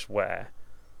drafts where,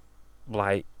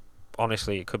 like,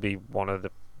 honestly, it could be one of the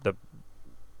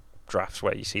drafts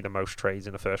where you see the most trades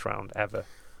in the first round ever.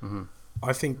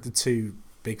 I think the 2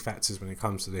 big factors when it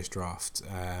comes to this draft,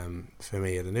 for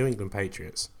me, are the New England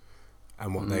Patriots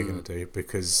and what they're going to do,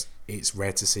 because it's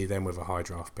rare to see them with a high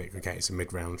draft pick. Okay, it's a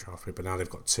mid-round draft pick, but now they've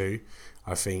got 2.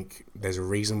 I think there's a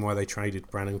reason why they traded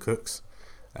Brandon Cooks.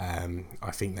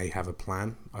 I think they have a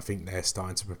plan. I think they're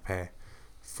starting to prepare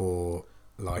for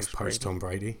life post Tom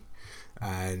Brady.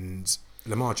 And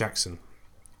Lamar Jackson,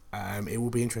 it will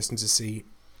be interesting to see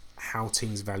how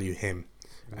teams value him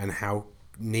and how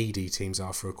needy teams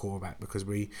are for a quarterback, because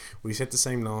we said the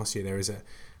same last year. There is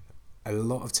a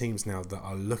lot of teams now that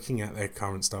are looking at their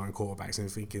current starting quarterbacks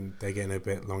and thinking they're getting a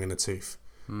bit long in the tooth.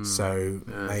 So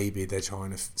maybe they're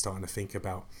starting to think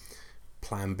about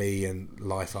plan B and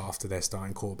life after their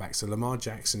starting quarterback. So Lamar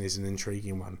Jackson is an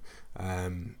intriguing one. I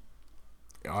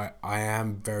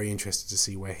am very interested to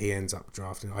see where he ends up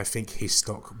drafting. I think his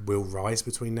stock will rise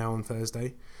between now and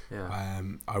Thursday.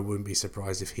 I wouldn't be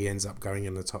surprised if he ends up going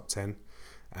in the top 10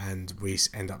 and we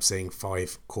end up seeing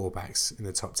 5 quarterbacks in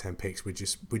the top 10 picks, which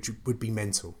would be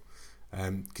mental.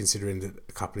 Considering that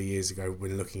a couple of years ago,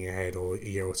 when looking ahead, or a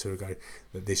year or two ago,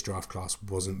 that this draft class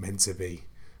wasn't meant to be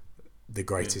the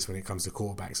greatest when it comes to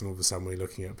quarterbacks, and all of a sudden we're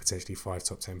looking at potentially 5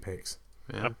 top 10 picks.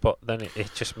 But then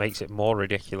it just makes it more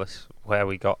ridiculous where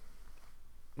we got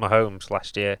Mahomes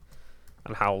last year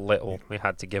and how little we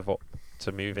had to give up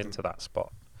to move into that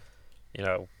spot. You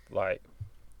know, like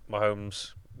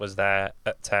Mahomes was there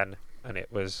at 10 and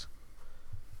it was,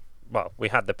 well, we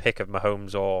had the pick of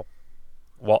Mahomes or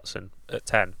Watson at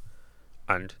 10,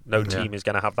 and no team is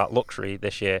going to have that luxury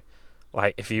this year.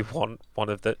 Like, if you want one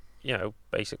of the, you know,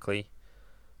 basically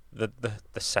the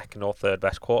second or third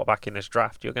best quarterback in this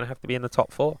draft, you're going to have to be in the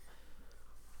top 4.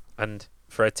 And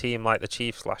for a team like the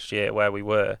Chiefs last year, where we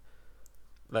were,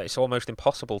 like, it's almost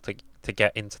impossible to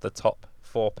get into the top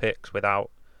 4 picks without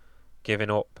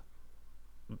giving up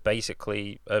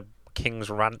basically a king's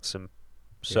ransom.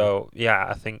 So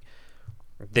I think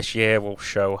this year will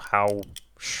show how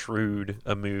shrewd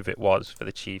a move it was for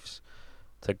the Chiefs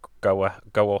to go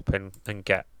up and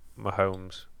get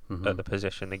Mahomes at the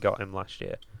position they got him last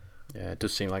year. Yeah, it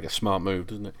does seem like a smart move,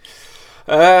 doesn't it?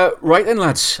 Right then,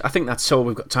 lads. I think that's all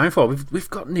we've got time for. We've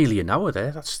got nearly an hour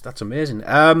there. That's amazing.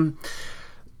 Thanks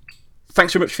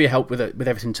very much for your help with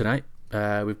everything tonight.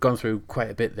 We've gone through quite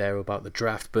a bit there about the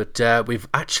draft, but we've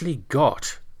actually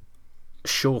got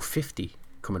show 50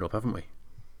 coming up, haven't we?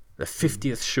 The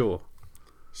 50th show.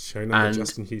 Show number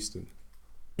Justin Houston.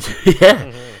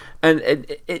 Yeah, and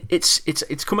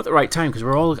it's come at the right time because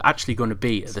we're all actually going to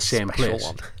be at the same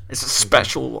place. It's a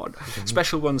special one,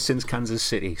 special one since Kansas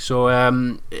City. So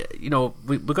you know,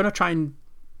 we're going to try and,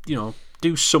 you know,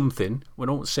 do something. We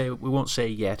won't say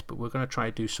yet, but we're going to try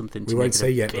and do something. We won't say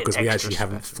yet because we actually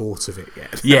haven't thought of it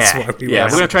yet. Yeah, we're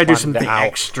going to try and do something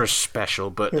extra special,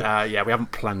 but we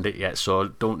haven't planned it yet, so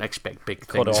don't expect big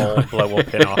things. Could all blow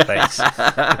up in our face.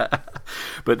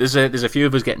 But there's a few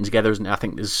of us getting together, isn't it? I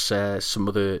think there's some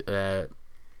others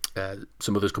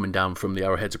coming down from the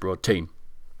Arrowheads Abroad team.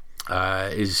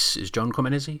 Is John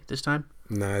coming? Is he this time?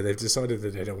 No, they've decided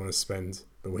that they don't want to spend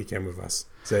the weekend with us.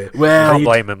 So can't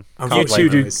blame him. You two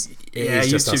do. Yeah,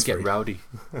 you two get rowdy.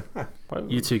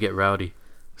 You two get rowdy.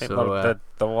 So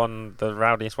the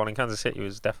rowdiest one in Kansas City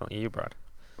was definitely you, Brad.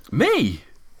 Me?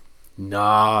 No,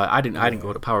 I didn't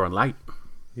go to Power and Light.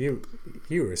 You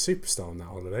were a superstar on that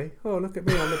holiday. Oh, look at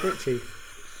me on the britchie.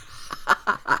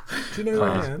 Do you know who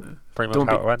I am? Pretty much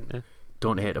how it went. Yeah.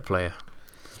 Don't hate a player.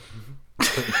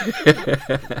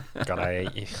 God, I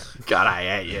hate you. God, I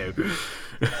hate you.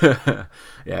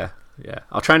 Yeah.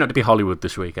 I'll try not to be Hollywood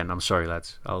this weekend. I'm sorry,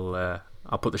 lads. I'll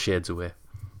put the shades away.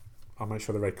 I'll make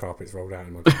sure the red carpet's rolled out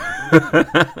in my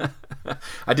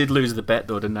I did lose the bet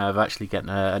though, didn't I? Of actually getting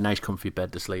a nice comfy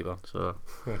bed to sleep on. So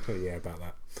yeah, about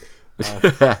that.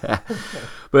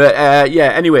 But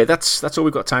anyway, that's all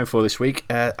we've got time for this week.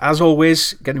 As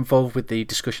always, get involved with the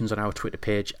discussions on our Twitter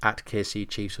page at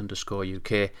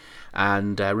KCChiefs_UK,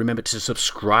 and remember to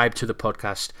subscribe to the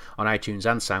podcast on iTunes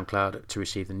and SoundCloud to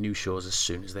receive the new shows as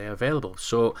soon as they are available.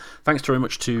 So thanks very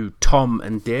much to Tom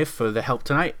and Dave for the help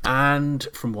tonight, and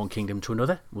from one kingdom to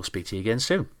another, we'll speak to you again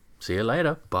soon. See you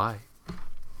later. Bye.